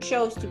you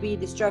chose to be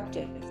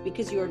destructive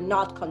because you're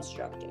not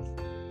constructive.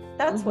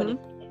 That's what it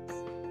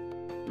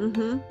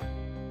is.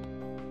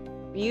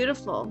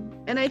 Beautiful.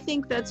 And I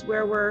think that's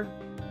where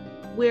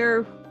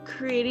we're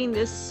creating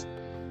this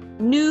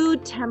new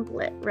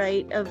template,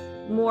 right, of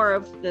more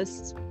of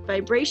this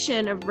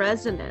vibration of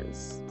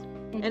resonance.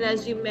 And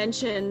as you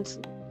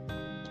mentioned,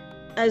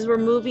 as we're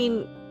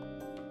moving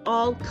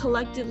all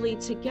collectively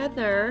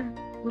together,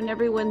 when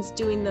everyone's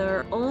doing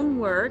their own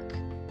work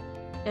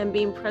and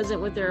being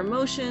present with their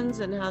emotions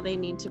and how they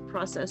need to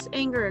process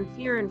anger and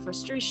fear and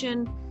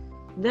frustration,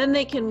 then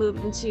they can move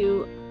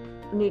into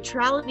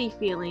neutrality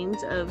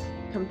feelings of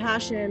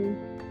compassion,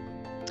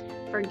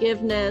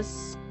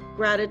 forgiveness,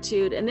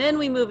 gratitude, and then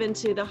we move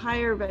into the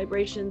higher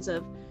vibrations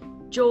of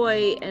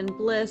joy and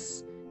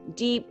bliss,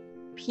 deep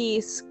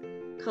peace,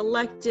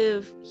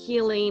 collective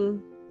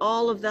healing.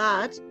 All of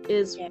that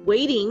is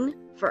waiting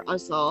for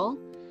us all.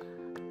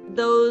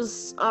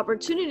 Those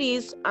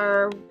opportunities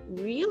are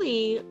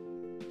really,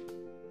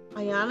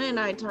 Ahyanah and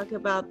I talk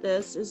about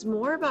this, is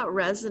more about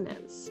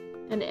resonance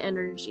and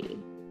energy.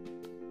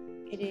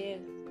 It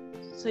is.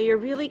 So you're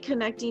really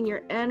connecting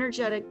your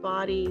energetic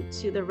body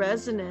to the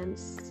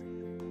resonance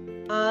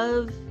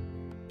of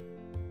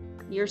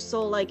your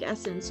soul-like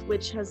essence,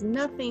 which has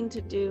nothing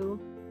to do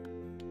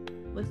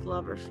with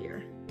love or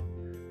fear.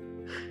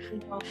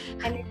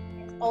 And it's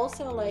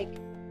also like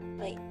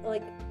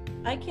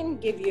I can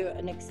give you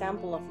an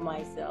example of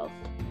myself.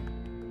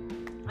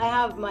 I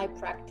have my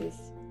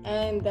practice,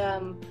 and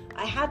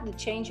I had the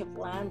change of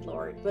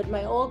landlord, but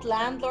my old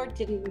landlord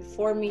didn't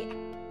inform me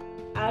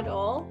at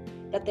all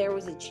that there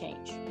was a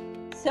change.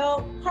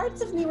 So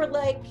parts of me were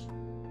like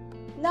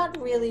not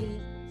really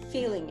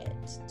feeling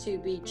it to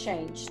be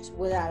changed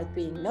without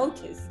being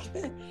noticed.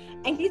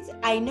 And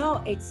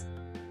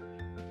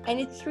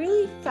it's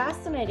really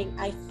fascinating.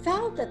 I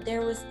felt that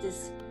there was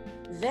this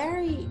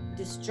very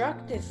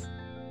destructive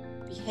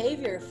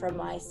behavior from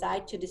my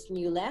side to this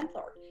new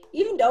landlord,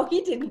 even though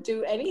he didn't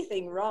do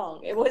anything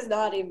wrong. It was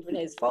not even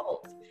his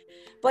fault.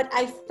 But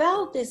I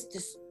felt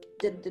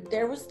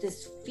there was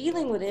this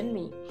feeling within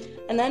me.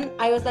 And then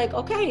I was like,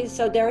 okay,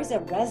 so there is a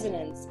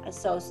resonance.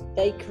 So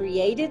they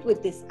created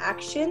with this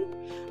action,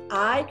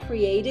 I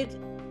created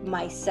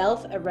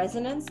myself a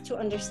resonance to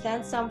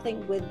understand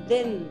something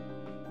within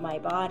my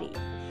body.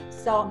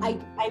 So I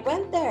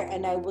went there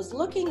and I was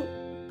looking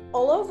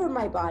all over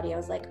my body. I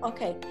was like,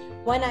 okay,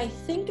 when I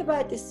think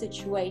about this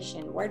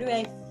situation, where do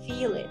I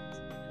feel it?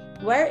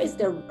 Where is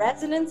the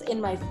resonance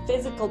in my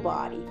physical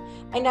body?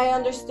 And I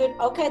understood,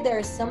 okay, there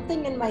is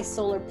something in my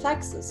solar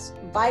plexus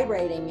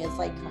vibrating. It's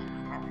like,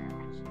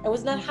 I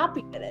was not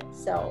happy with it.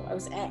 So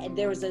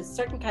there was a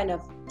certain kind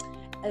of,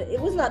 it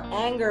was not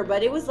anger,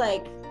 but it was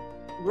like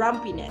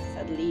grumpiness,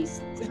 at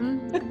least.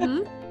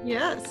 Mm-hmm.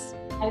 Yes.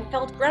 I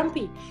felt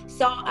grumpy.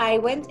 So I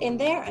went in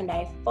there and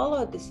I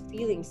followed this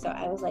feeling. So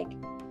I was like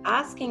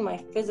asking my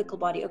physical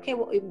body, okay,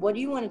 what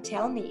do you want to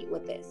tell me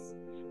with this?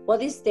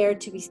 What is there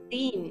to be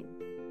seen?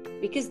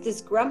 Because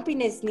this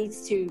grumpiness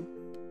needs to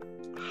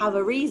have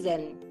a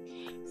reason.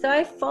 So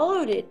I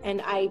followed it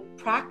and I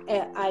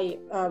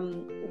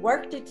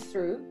worked it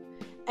through,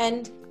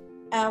 and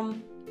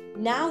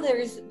now there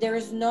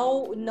is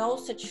no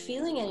such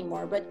feeling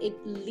anymore. But it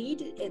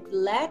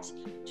led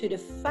to the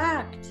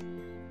fact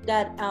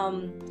that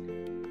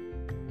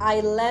I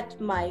let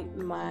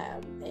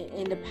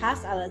in the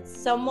past I let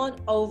someone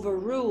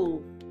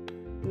overrule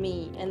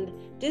me, and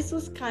this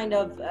was kind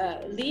of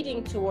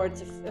leading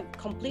towards a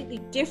completely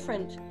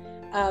different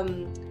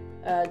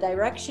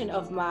direction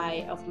of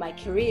my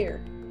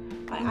career.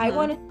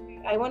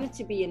 Mm-hmm. I wanted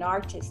to be an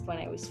artist when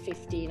I was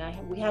 15.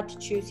 We had to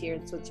choose here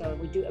in Switzerland.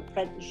 We do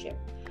apprenticeship.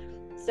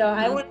 So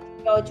I wanted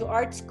to go to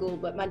art school,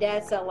 but my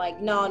dad said like,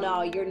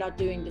 no, you're not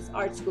doing this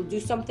art school. Do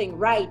something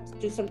right.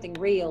 Do something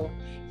real.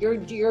 You're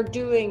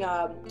doing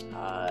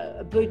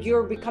but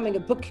you're becoming a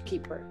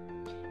bookkeeper.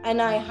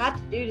 And I had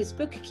to do this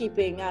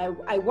bookkeeping.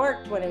 I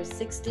worked when I was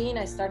 16.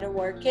 I started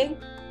working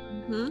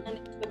in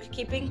a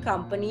bookkeeping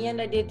company,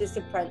 and I did this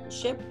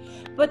apprenticeship.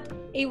 But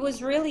it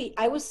was really,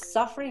 I was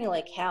suffering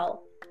like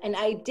hell, and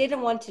I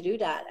didn't want to do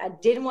that. I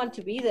didn't want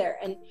to be there.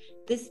 And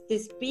this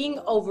being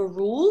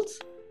overruled,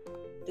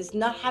 this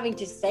not having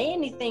to say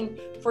anything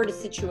for the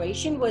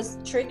situation, was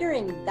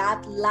triggering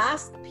that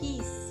last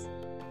piece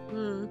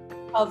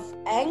of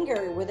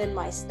anger within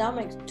my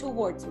stomach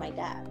towards my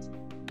dad.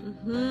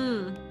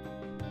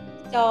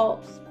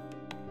 So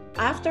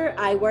after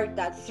I worked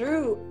that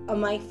through,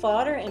 my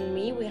father and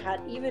me, we had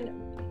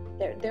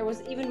there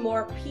was even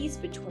more peace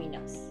between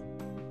us.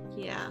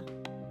 Yeah.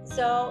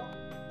 So,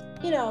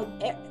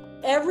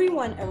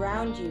 everyone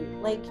around you,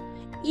 like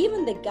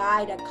even the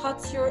guy that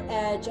cuts your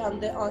edge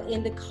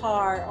in the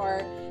car,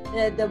 or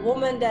the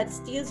woman that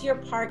steals your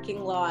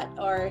parking lot,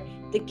 or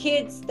the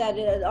kids that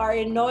are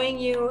annoying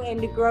you in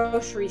the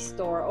grocery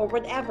store, or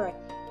whatever,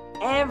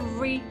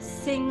 every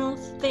single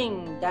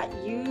thing that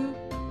you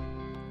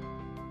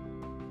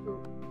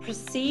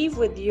perceive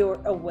with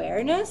your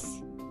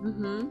awareness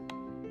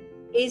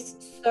is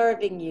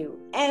serving you.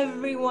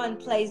 Everyone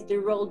plays the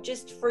role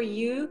just for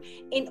you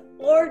in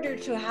order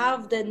to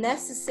have the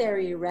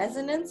necessary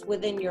resonance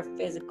within your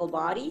physical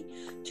body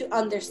to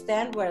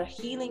understand where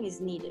healing is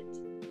needed.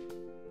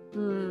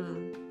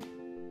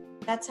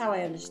 That's how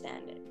I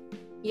understand it.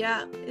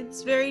 Yeah,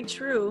 it's very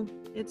true.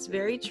 It's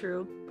very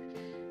true.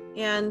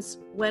 And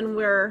when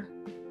we're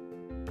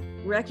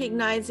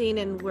recognizing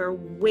and we're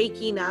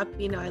waking up,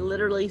 I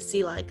literally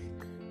see like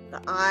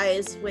the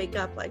eyes wake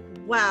up like,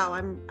 wow,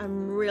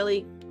 I'm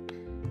really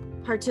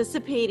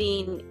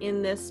participating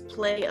in this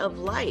play of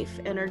life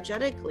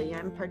energetically.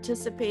 I'm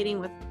participating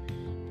with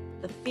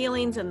the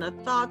feelings and the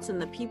thoughts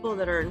and the people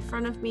that are in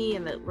front of me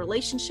and the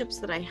relationships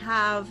that I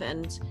have,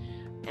 and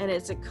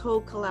it's a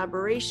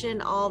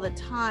co-collaboration all the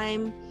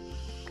time.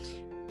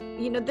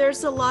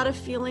 There's a lot of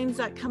feelings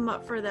that come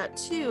up for that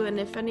too. And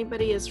if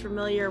anybody is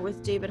familiar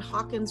with David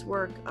Hawkins'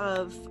 work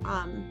of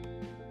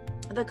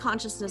the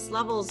consciousness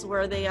levels,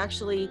 where they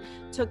actually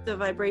took the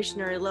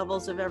vibrationary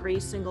levels of every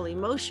single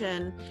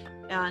emotion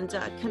and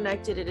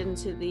connected it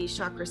into the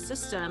chakra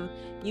system,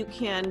 you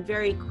can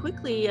very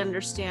quickly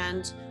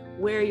understand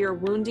where your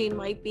wounding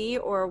might be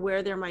or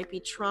where there might be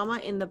trauma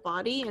in the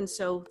body. And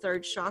so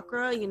third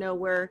chakra,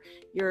 where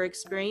your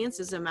experience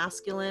is a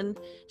masculine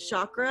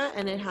chakra,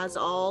 and it has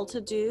all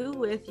to do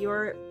with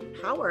your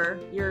power.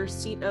 Your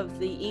seat of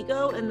the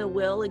ego and the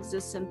will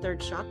exists in third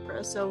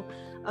chakra. So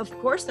of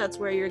course that's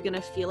where you're going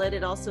to feel it.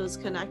 It also is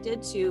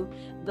connected to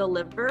the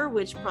liver,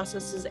 which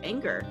processes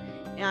anger,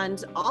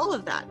 and all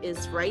of that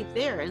is right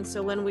there. And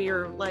so when we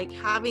are like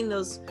having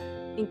those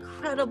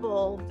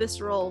incredible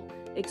visceral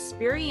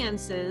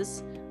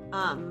experiences,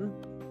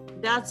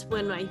 that's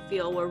when I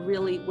feel we're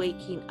really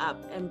waking up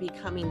and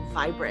becoming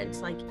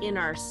vibrant, like in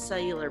our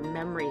cellular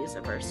memories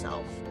of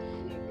ourselves.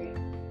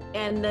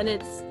 And then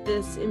it's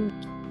this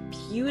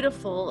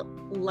beautiful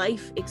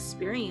life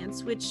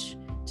experience, which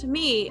to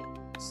me,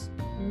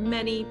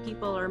 many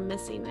people are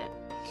missing it.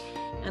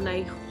 And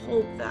I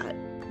hope that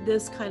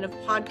this kind of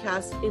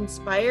podcast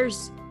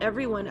inspires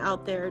everyone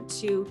out there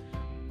to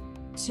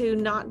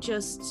not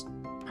just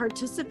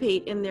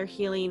participate in their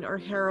healing or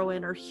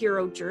heroine or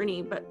hero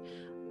journey, but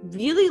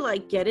really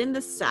like get in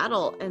the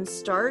saddle and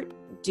start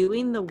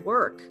doing the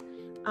work.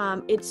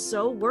 It's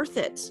so worth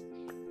it.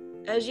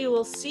 As you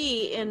will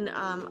see in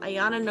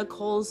Ahyanah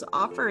Nicole's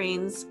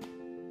offerings,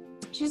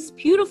 she's a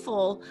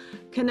beautiful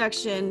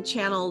connection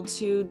channeled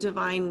to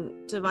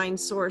divine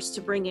source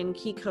to bring in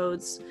key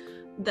codes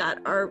that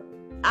are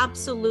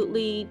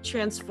absolutely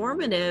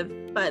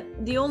transformative. But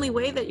the only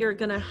way that you're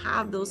going to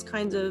have those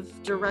kinds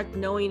of direct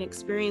knowing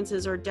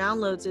experiences or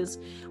downloads is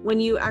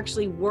when you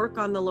actually work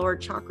on the lower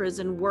chakras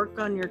and work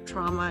on your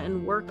trauma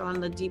and work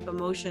on the deep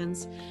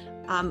emotions.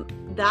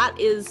 That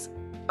is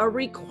a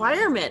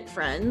requirement,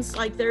 friends.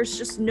 Like there's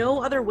just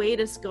no other way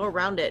to go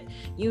around it.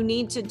 You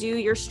need to do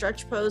your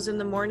stretch pose in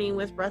the morning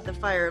with breath of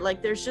fire.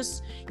 Like there's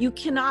just, you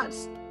cannot,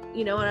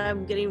 and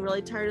I'm getting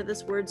really tired of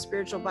this word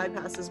spiritual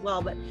bypass as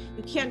well, but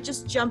you can't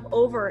just jump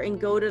over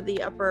and go to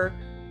the upper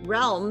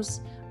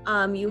realms.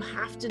 You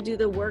have to do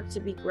the work to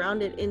be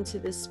grounded into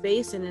this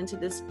space and into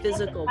this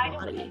physical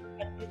body.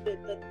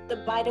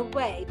 By the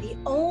way, the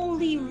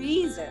only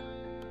reason,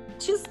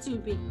 just to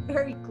be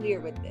very clear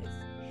with this,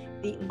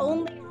 the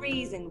only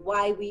reason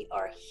why we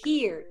are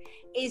here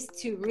is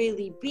to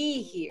really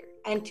be here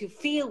and to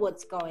feel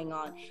what's going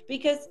on.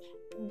 Because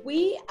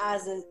we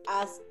as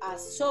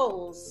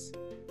souls,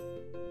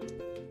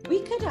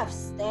 we could have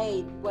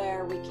stayed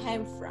where we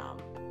came from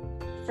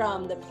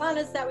the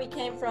planets that we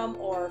came from,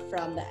 or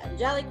from the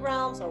angelic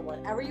realms, or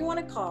whatever you want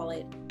to call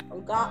it,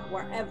 from God,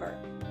 wherever.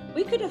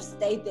 We could have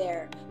stayed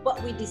there, but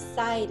we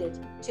decided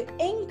to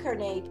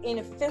incarnate in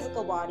a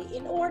physical body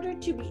in order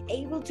to be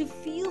able to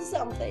feel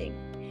something.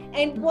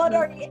 And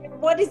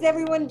what is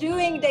everyone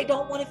doing? They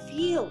don't want to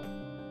feel.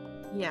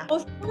 Yeah.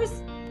 Of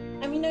course,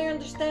 I mean, I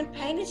understand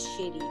pain is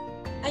shitty.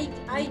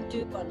 I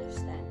do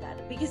understand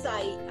that, because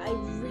I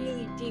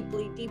really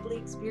deeply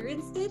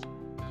experienced it.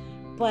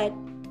 But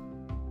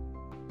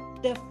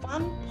the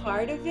fun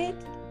part of it,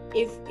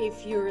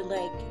 if you're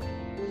like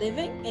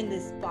living in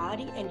this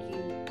body and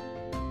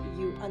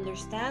you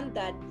understand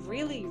that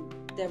really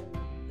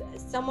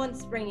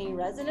someone's bringing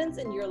resonance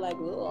and you're like,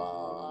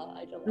 oh,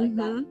 I don't like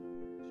that,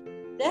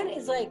 then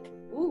it's like,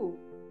 ooh,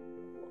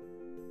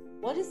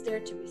 what is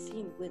there to be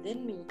seen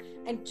within me?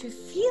 And to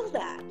feel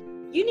that,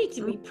 you need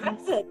to be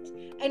present.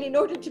 And in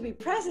order to be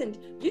present,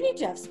 you need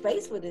to have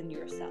space within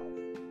yourself.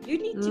 You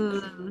need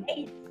to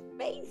create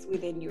space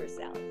within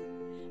yourself.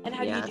 And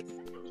how do you do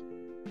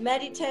that?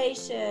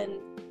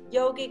 Meditation,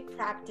 yogic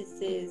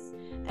practices.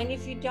 And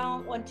if you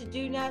don't want to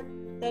do that,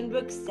 then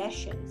book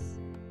sessions.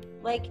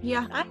 Like,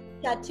 I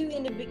did that too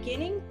in the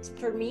beginning.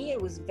 For me,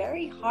 it was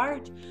very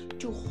hard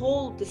to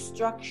hold the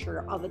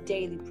structure of a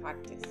daily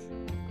practice.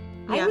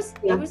 I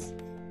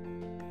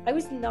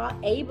was not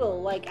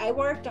able. Like, I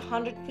worked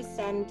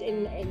 100%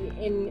 in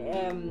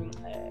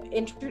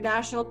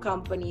international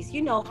companies.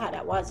 You know how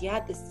that was. You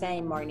had the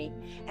same, Marnie.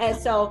 And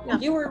so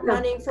you were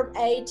running from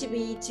A to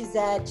B to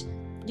Z.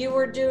 You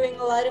were doing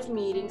a lot of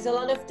meetings, a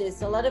lot of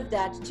this, a lot of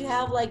that. To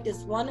have like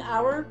this 1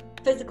 hour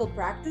physical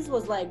practice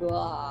was like,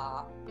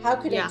 how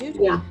could I do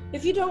that?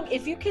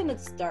 If you cannot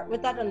start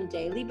with that on a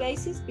daily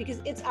basis, because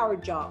it's our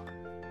job.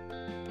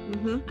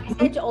 I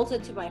said also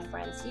to my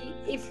friends,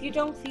 if you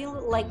don't feel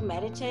like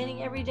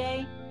meditating every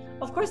day,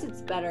 of course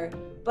it's better.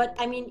 But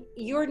I mean,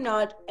 you're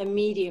not a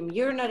medium,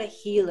 you're not a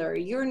healer,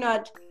 you're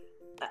not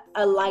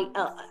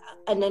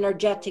an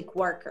energetic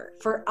worker.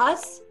 For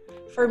us,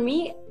 for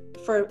me,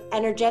 for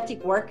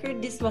energetic worker,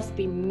 this must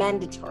be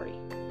mandatory.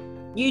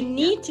 You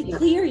need to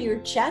clear your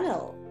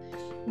channel.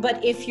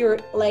 But if your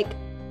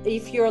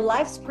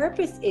life's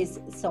purpose is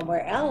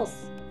somewhere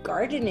else,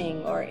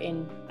 gardening or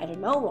in I don't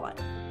know what,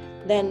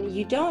 then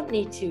you don't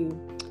need to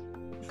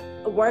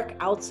work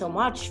out so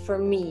much. For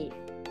me,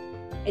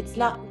 it's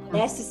not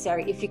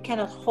necessary if you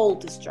cannot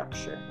hold the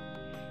structure.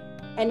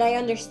 And I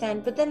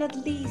understand, but then at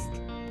least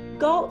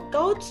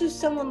go to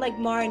someone like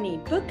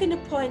Marnie, book an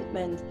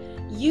appointment,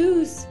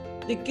 use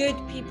the good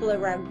people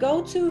around,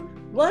 go to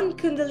one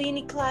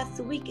Kundalini class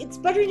a week. It's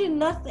better than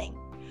nothing.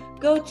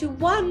 Do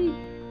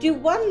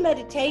one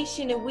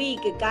meditation a week,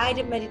 a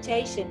guided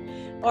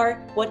meditation.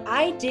 Or what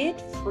I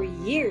did for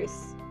years,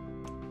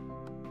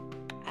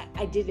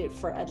 I did it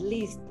for at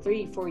least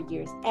 3-4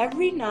 years.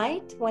 Every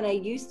night when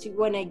I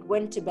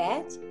went to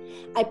bed,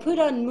 I put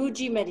on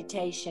Muji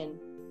meditation,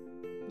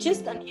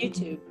 just on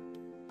YouTube.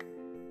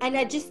 And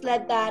I just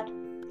let that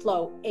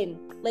flow in.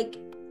 Like,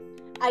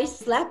 I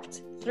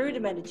slept through the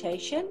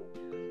meditation,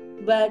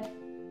 but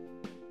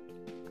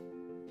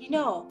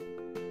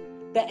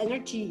the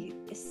energy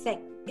is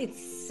it's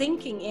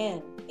sinking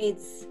in.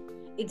 It's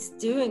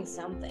doing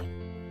something.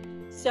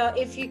 So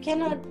if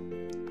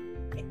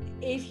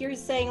you're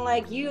saying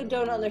like, you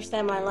don't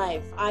understand my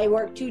life, I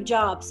work 2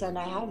 jobs and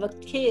I have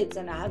kids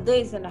and I have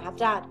this and I have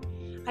that,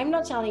 I'm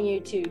not telling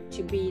you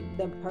to be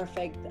the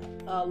perfect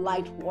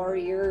light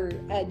warrior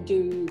and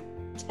do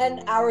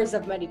 10 hours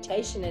of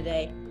meditation a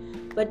day,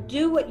 but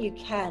do what you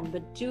can,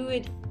 but do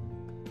it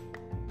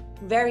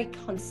very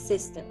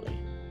consistently.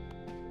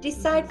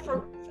 Decide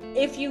for,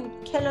 if you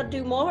cannot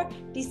do more,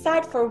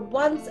 decide for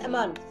once a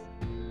month,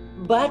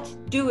 but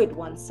do it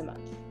once a month.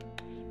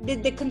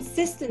 The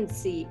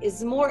consistency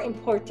is more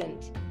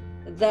important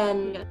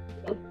than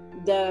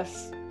the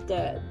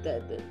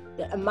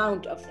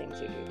amount of things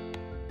you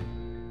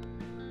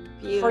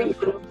do.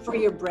 For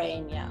your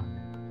brain,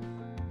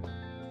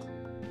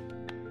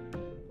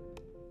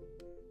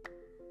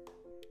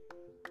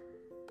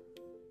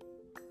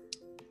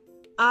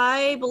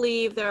 I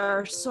believe there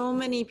are so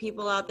many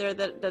people out there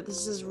that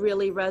this is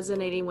really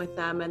resonating with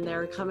them, and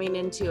they're coming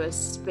into a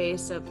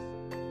space of,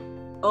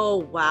 oh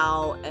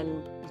wow,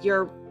 and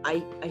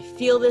I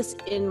feel this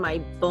in my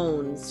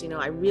bones.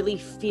 I really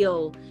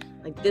feel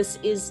Like, this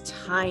is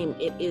time.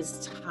 It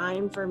is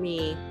time for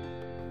me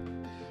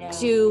Yeah.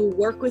 to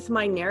work with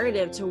my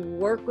narrative, to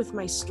work with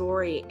my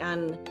story.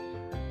 And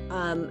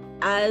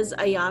as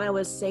Ahyanah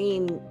was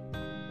saying,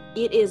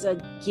 it is a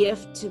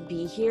gift to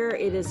be here.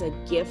 It is a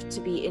gift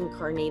to be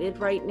incarnated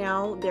right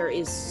now. There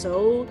is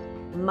so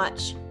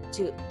much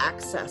to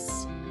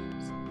access,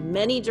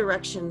 many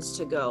directions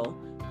to go.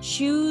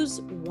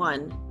 Choose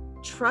one.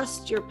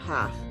 Trust your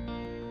path.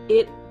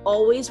 It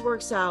always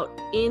works out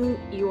in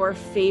your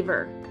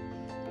favor.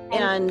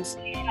 And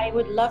I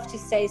would love to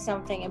say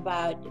something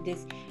about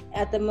this.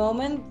 At the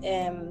moment,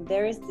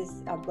 there is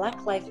this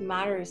Black Lives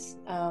Matters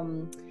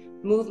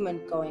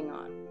movement going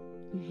on.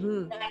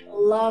 mm-hmm. I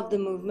love the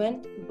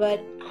movement,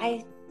 but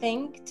I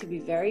think, to be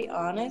very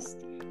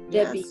honest,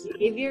 the Yes.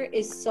 behavior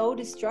is so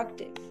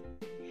destructive.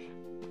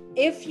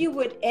 If you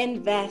would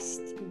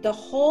invest the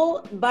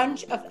whole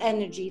bunch of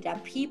energy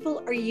that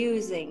people are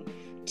using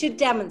to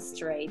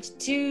demonstrate,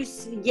 to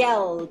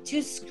yell,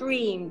 to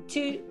scream,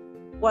 to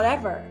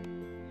whatever,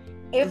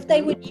 if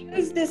they would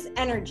use this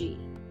energy,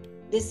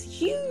 this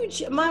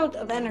huge amount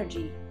of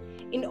energy,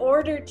 in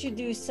order to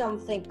do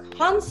something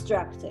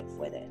constructive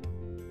with it,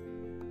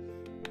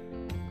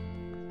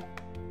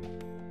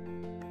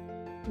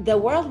 the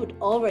world would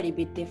already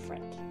be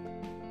different.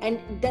 And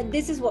that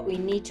this is what we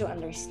need to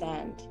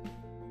understand.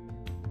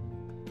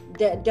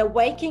 The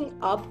waking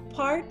up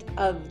part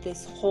of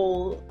this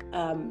whole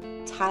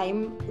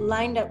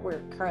timeline that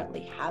we're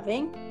currently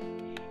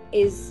having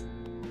is,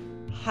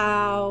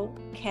 how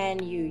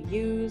can you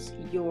use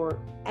your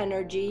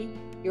energy,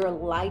 your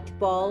light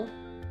bulb,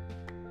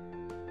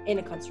 in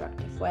a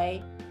constructive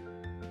way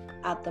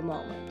at the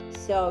moment.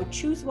 So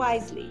choose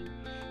wisely.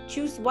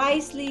 Choose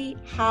wisely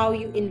how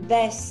you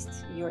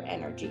invest your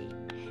energy.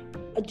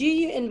 Do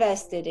you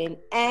invest it in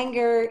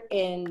anger,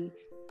 in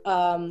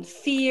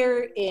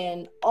fear,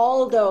 in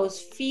all those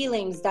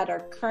feelings that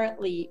are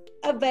currently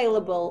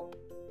available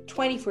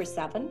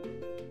 24/7?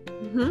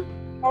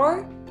 Mm-hmm.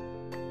 Or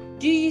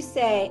do you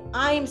say,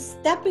 I am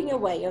stepping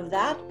away of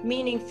that?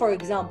 Meaning, for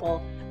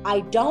example,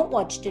 I don't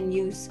watch the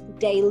news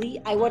daily.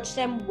 I watch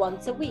them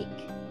once a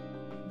week.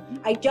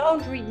 I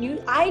don't read news.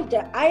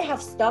 I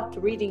have stopped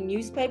reading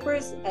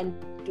newspapers and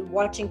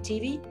watching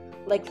TV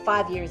like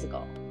 5 years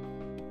ago.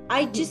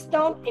 I just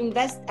don't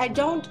invest. I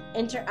don't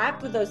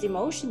interact with those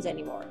emotions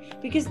anymore,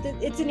 because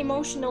it's an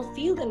emotional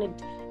field, and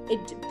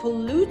it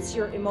pollutes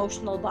your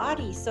emotional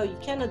body. So you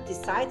cannot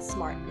decide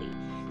smartly.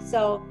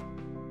 So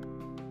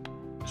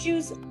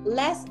choose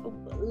less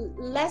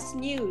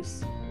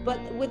news, but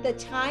with the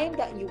time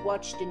that you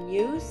watch the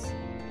news,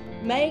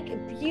 make a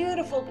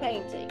beautiful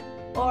painting,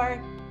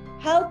 or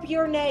help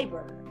your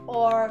neighbor,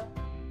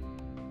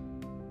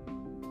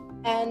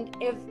 and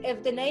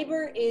if the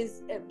neighbor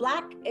is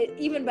black,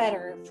 even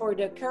better for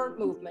the current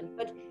movement.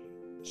 But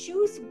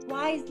choose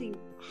wisely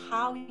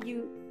how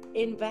you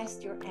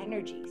invest your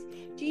energies.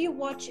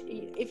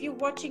 If you're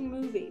watching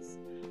movies,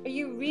 are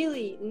you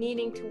really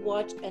needing to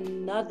watch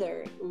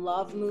another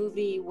love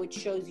movie which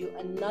shows you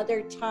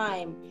another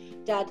time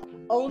that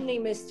only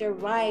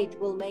Mr. Right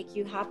will make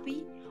you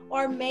happy?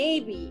 Or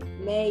maybe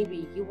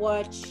you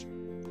watch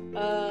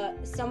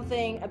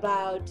something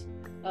about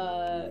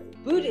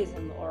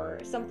Buddhism, or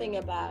something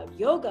about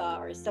yoga,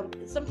 or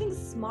something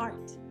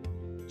smart.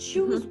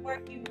 Choose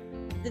where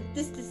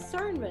this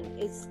discernment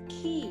is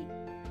key.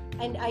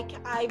 And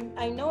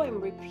I know I'm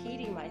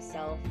repeating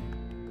myself,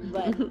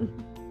 but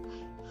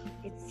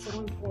it's so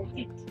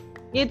important.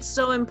 It's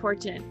so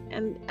important,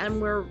 and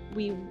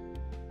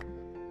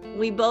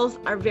we both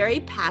are very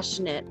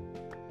passionate.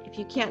 If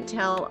you can't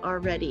tell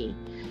already,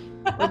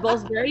 we're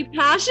both very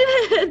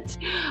passionate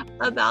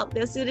about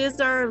this. It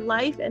is our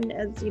life, and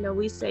as you know,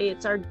 we say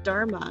it's our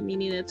dharma,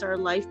 meaning it's our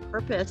life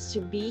purpose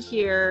to be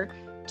here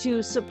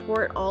to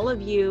support all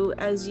of you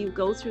as you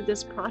go through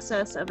this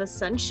process of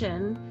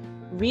ascension,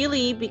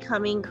 really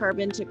becoming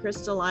carbon to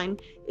crystalline.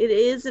 It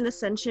is an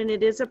ascension.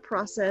 It is a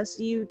process.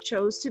 You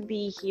chose to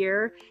be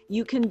here.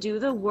 You can do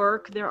the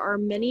work. There are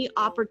many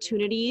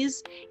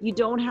opportunities. You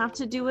don't have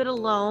to do it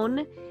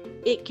alone.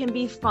 It can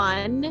be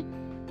fun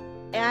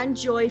and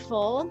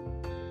joyful,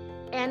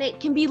 and it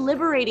can be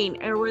liberating,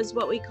 or is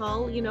what we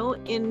call,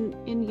 in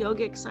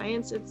yogic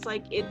science, it's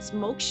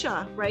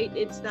moksha, right?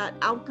 It's that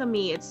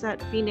alchemy, it's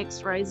that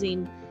phoenix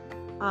rising,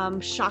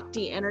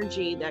 Shakti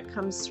energy that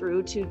comes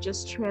through to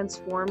just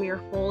transform your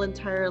whole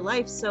entire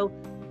life. So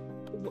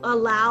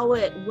allow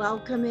it,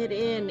 welcome it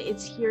in.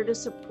 It's here to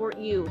support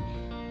you.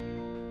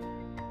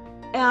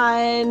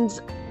 And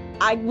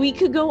we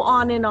could go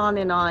on and on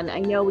and on. I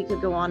know we could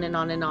go on and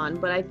on and on,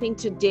 but I think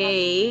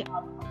today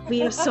we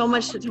have so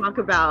much to talk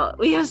about.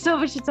 It's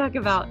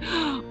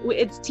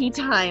tea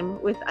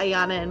time with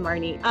Ahyanah and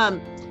Marnie.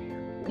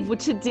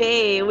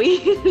 Today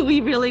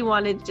we really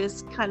want to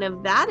just kind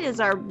of, that is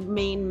our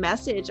main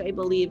message, I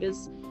believe,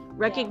 is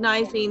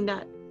recognizing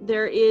that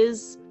there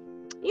is,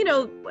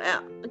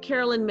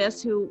 Carolyn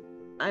Miss, who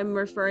I'm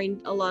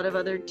referring, a lot of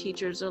other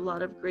teachers, a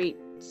lot of great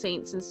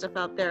saints and stuff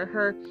out there,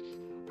 her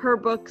her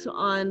books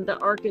on the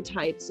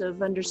archetypes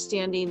of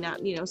understanding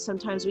that, you know,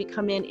 sometimes we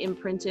come in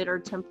imprinted or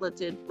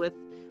templated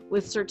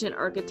with certain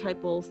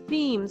archetypal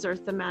themes or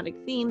thematic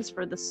themes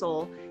for the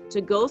soul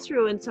to go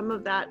through, and some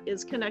of that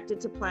is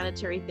connected to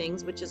planetary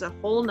things, which is a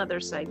whole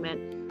nother segment.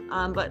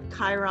 But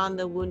Chiron,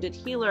 the wounded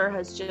healer,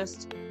 has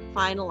just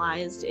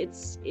finalized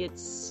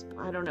its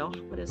I don't know,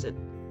 what is it,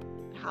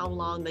 how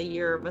long the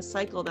year of a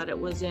cycle that it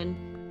was in,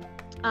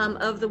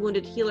 of the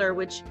wounded healer,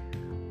 which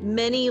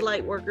many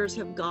light workers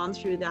have gone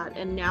through that,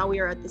 and now we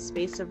are at the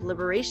space of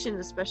liberation,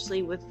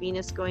 especially with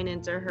Venus going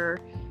into her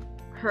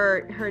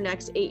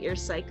next 8-year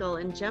cycle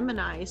in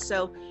Gemini.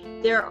 So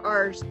there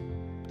are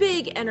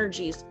big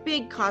energies,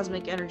 big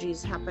cosmic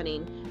energies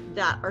happening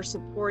that are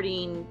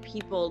supporting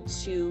people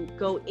to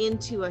go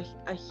into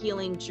a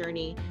healing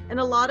journey. And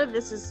a lot of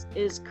this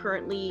is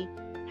currently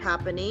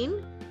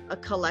happening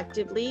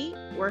collectively.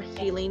 We're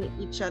healing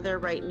each other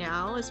right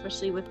now,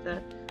 especially with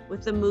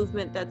the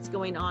movement that's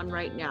going on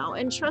right now,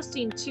 and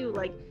trusting too,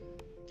 like,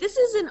 this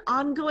is an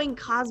ongoing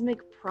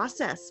cosmic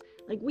process.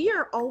 Like, we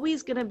are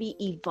always going to be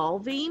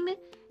evolving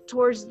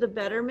towards the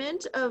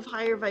betterment of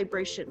higher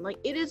vibration. Like,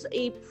 it is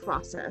a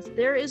process.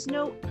 There is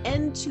no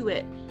end to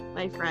it,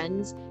 my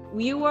friends.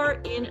 You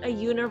are in a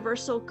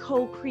universal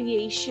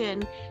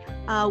co-creation.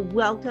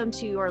 Welcome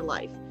to your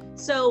life.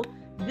 So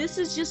this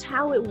is just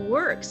how it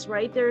works,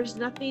 right? There's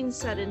nothing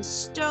set in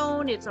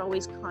stone. It's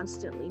always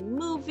constantly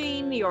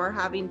moving. You're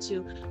having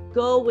to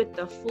go with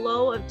the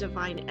flow of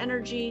divine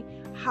energy.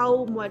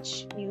 How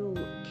much you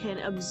can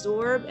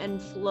absorb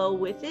and flow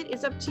with it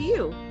is up to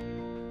you.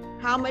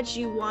 How much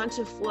you want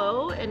to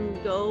flow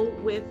and go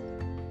with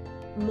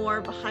more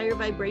of a higher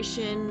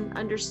vibration,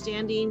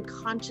 understanding,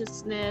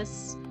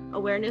 consciousness,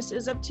 awareness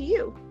is up to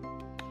you.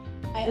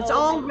 It's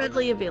all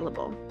readily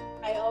available.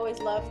 I always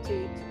love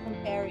to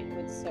compare it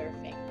with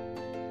surfing.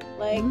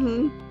 Like,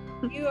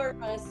 you are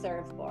on a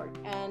surfboard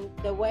and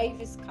the wave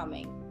is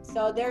coming.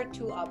 So there are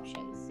two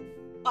options.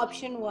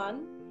 Option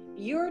one,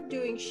 you're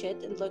doing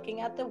shit and looking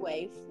at the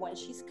wave when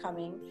she's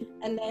coming,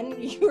 and then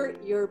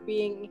you're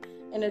being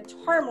in a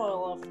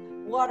turmoil of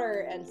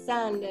water and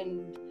sand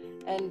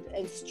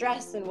and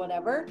stress and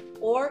whatever,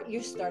 or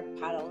you start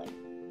paddling.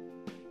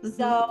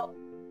 So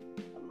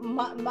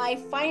my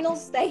final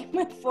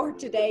statement for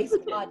today's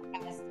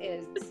podcast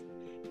is,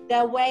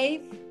 the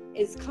wave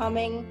is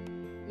coming.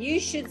 You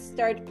should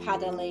start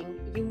paddling.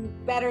 You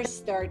better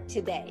start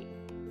today.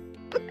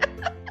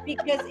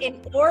 Because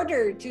in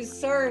order to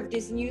serve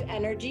this new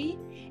energy,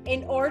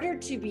 in order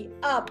to be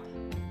up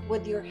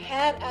with your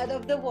head out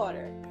of the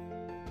water,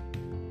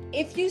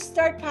 if you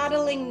start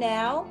paddling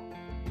now,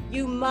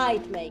 you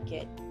might make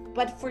it.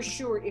 But for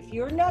sure, if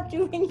you're not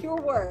doing your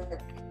work,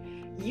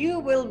 you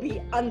will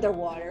be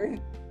underwater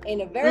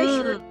in a very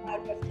short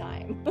amount of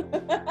time.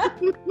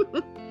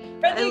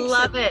 I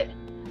love it.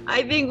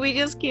 I think we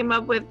just came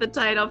up with the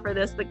title for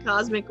this, The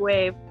Cosmic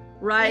Wave.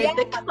 Ride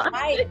the cosmic.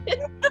 Right.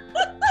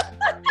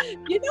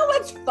 You know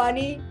what's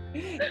funny?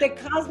 The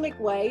cosmic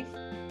wave.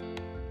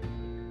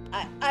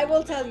 I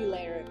will tell you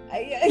later.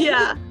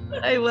 Yeah,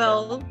 I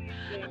will.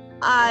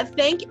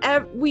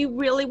 We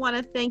really want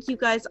to thank you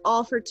guys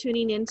all for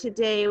tuning in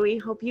today. We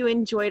hope you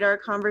enjoyed our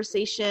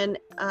conversation.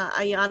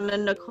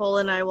 Ahyanah, Nicole,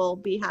 and I will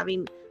be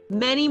having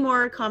many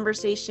more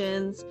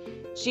conversations.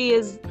 She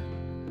is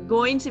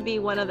going to be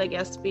one of the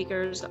guest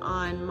speakers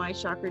on my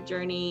chakra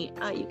journey.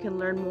 You can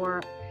learn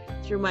more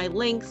through my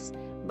links,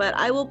 but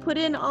I will put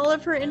in all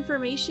of her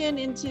information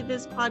into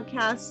this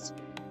podcast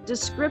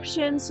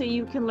description so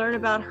you can learn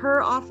about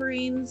her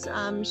offerings.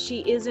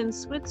 She is in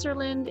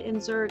Switzerland, in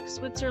Zurich,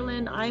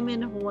 Switzerland. I'm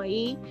in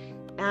Hawaii,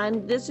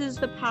 and this is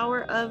the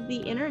power of the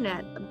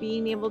internet,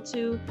 being able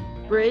to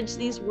bridge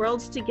these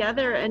worlds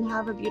together and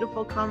have a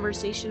beautiful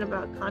conversation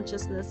about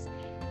consciousness,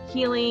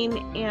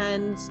 healing,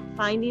 and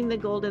finding the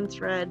golden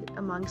thread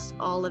amongst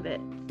all of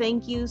it.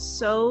 Thank you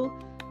so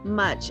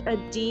much. A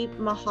deep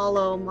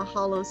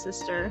mahalo,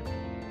 sister.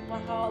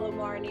 Mahalo,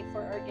 Marnie,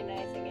 for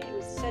organizing it. It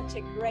was such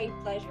a great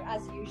pleasure,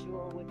 as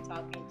usual, with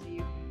talking to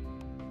you.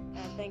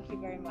 And thank you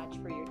very much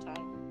for your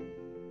time.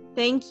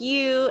 Thank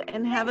you,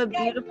 and have a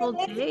beautiful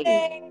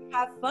day.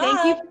 Have fun.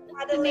 Thank you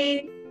for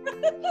listening.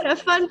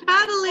 Have fun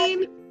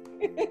paddling.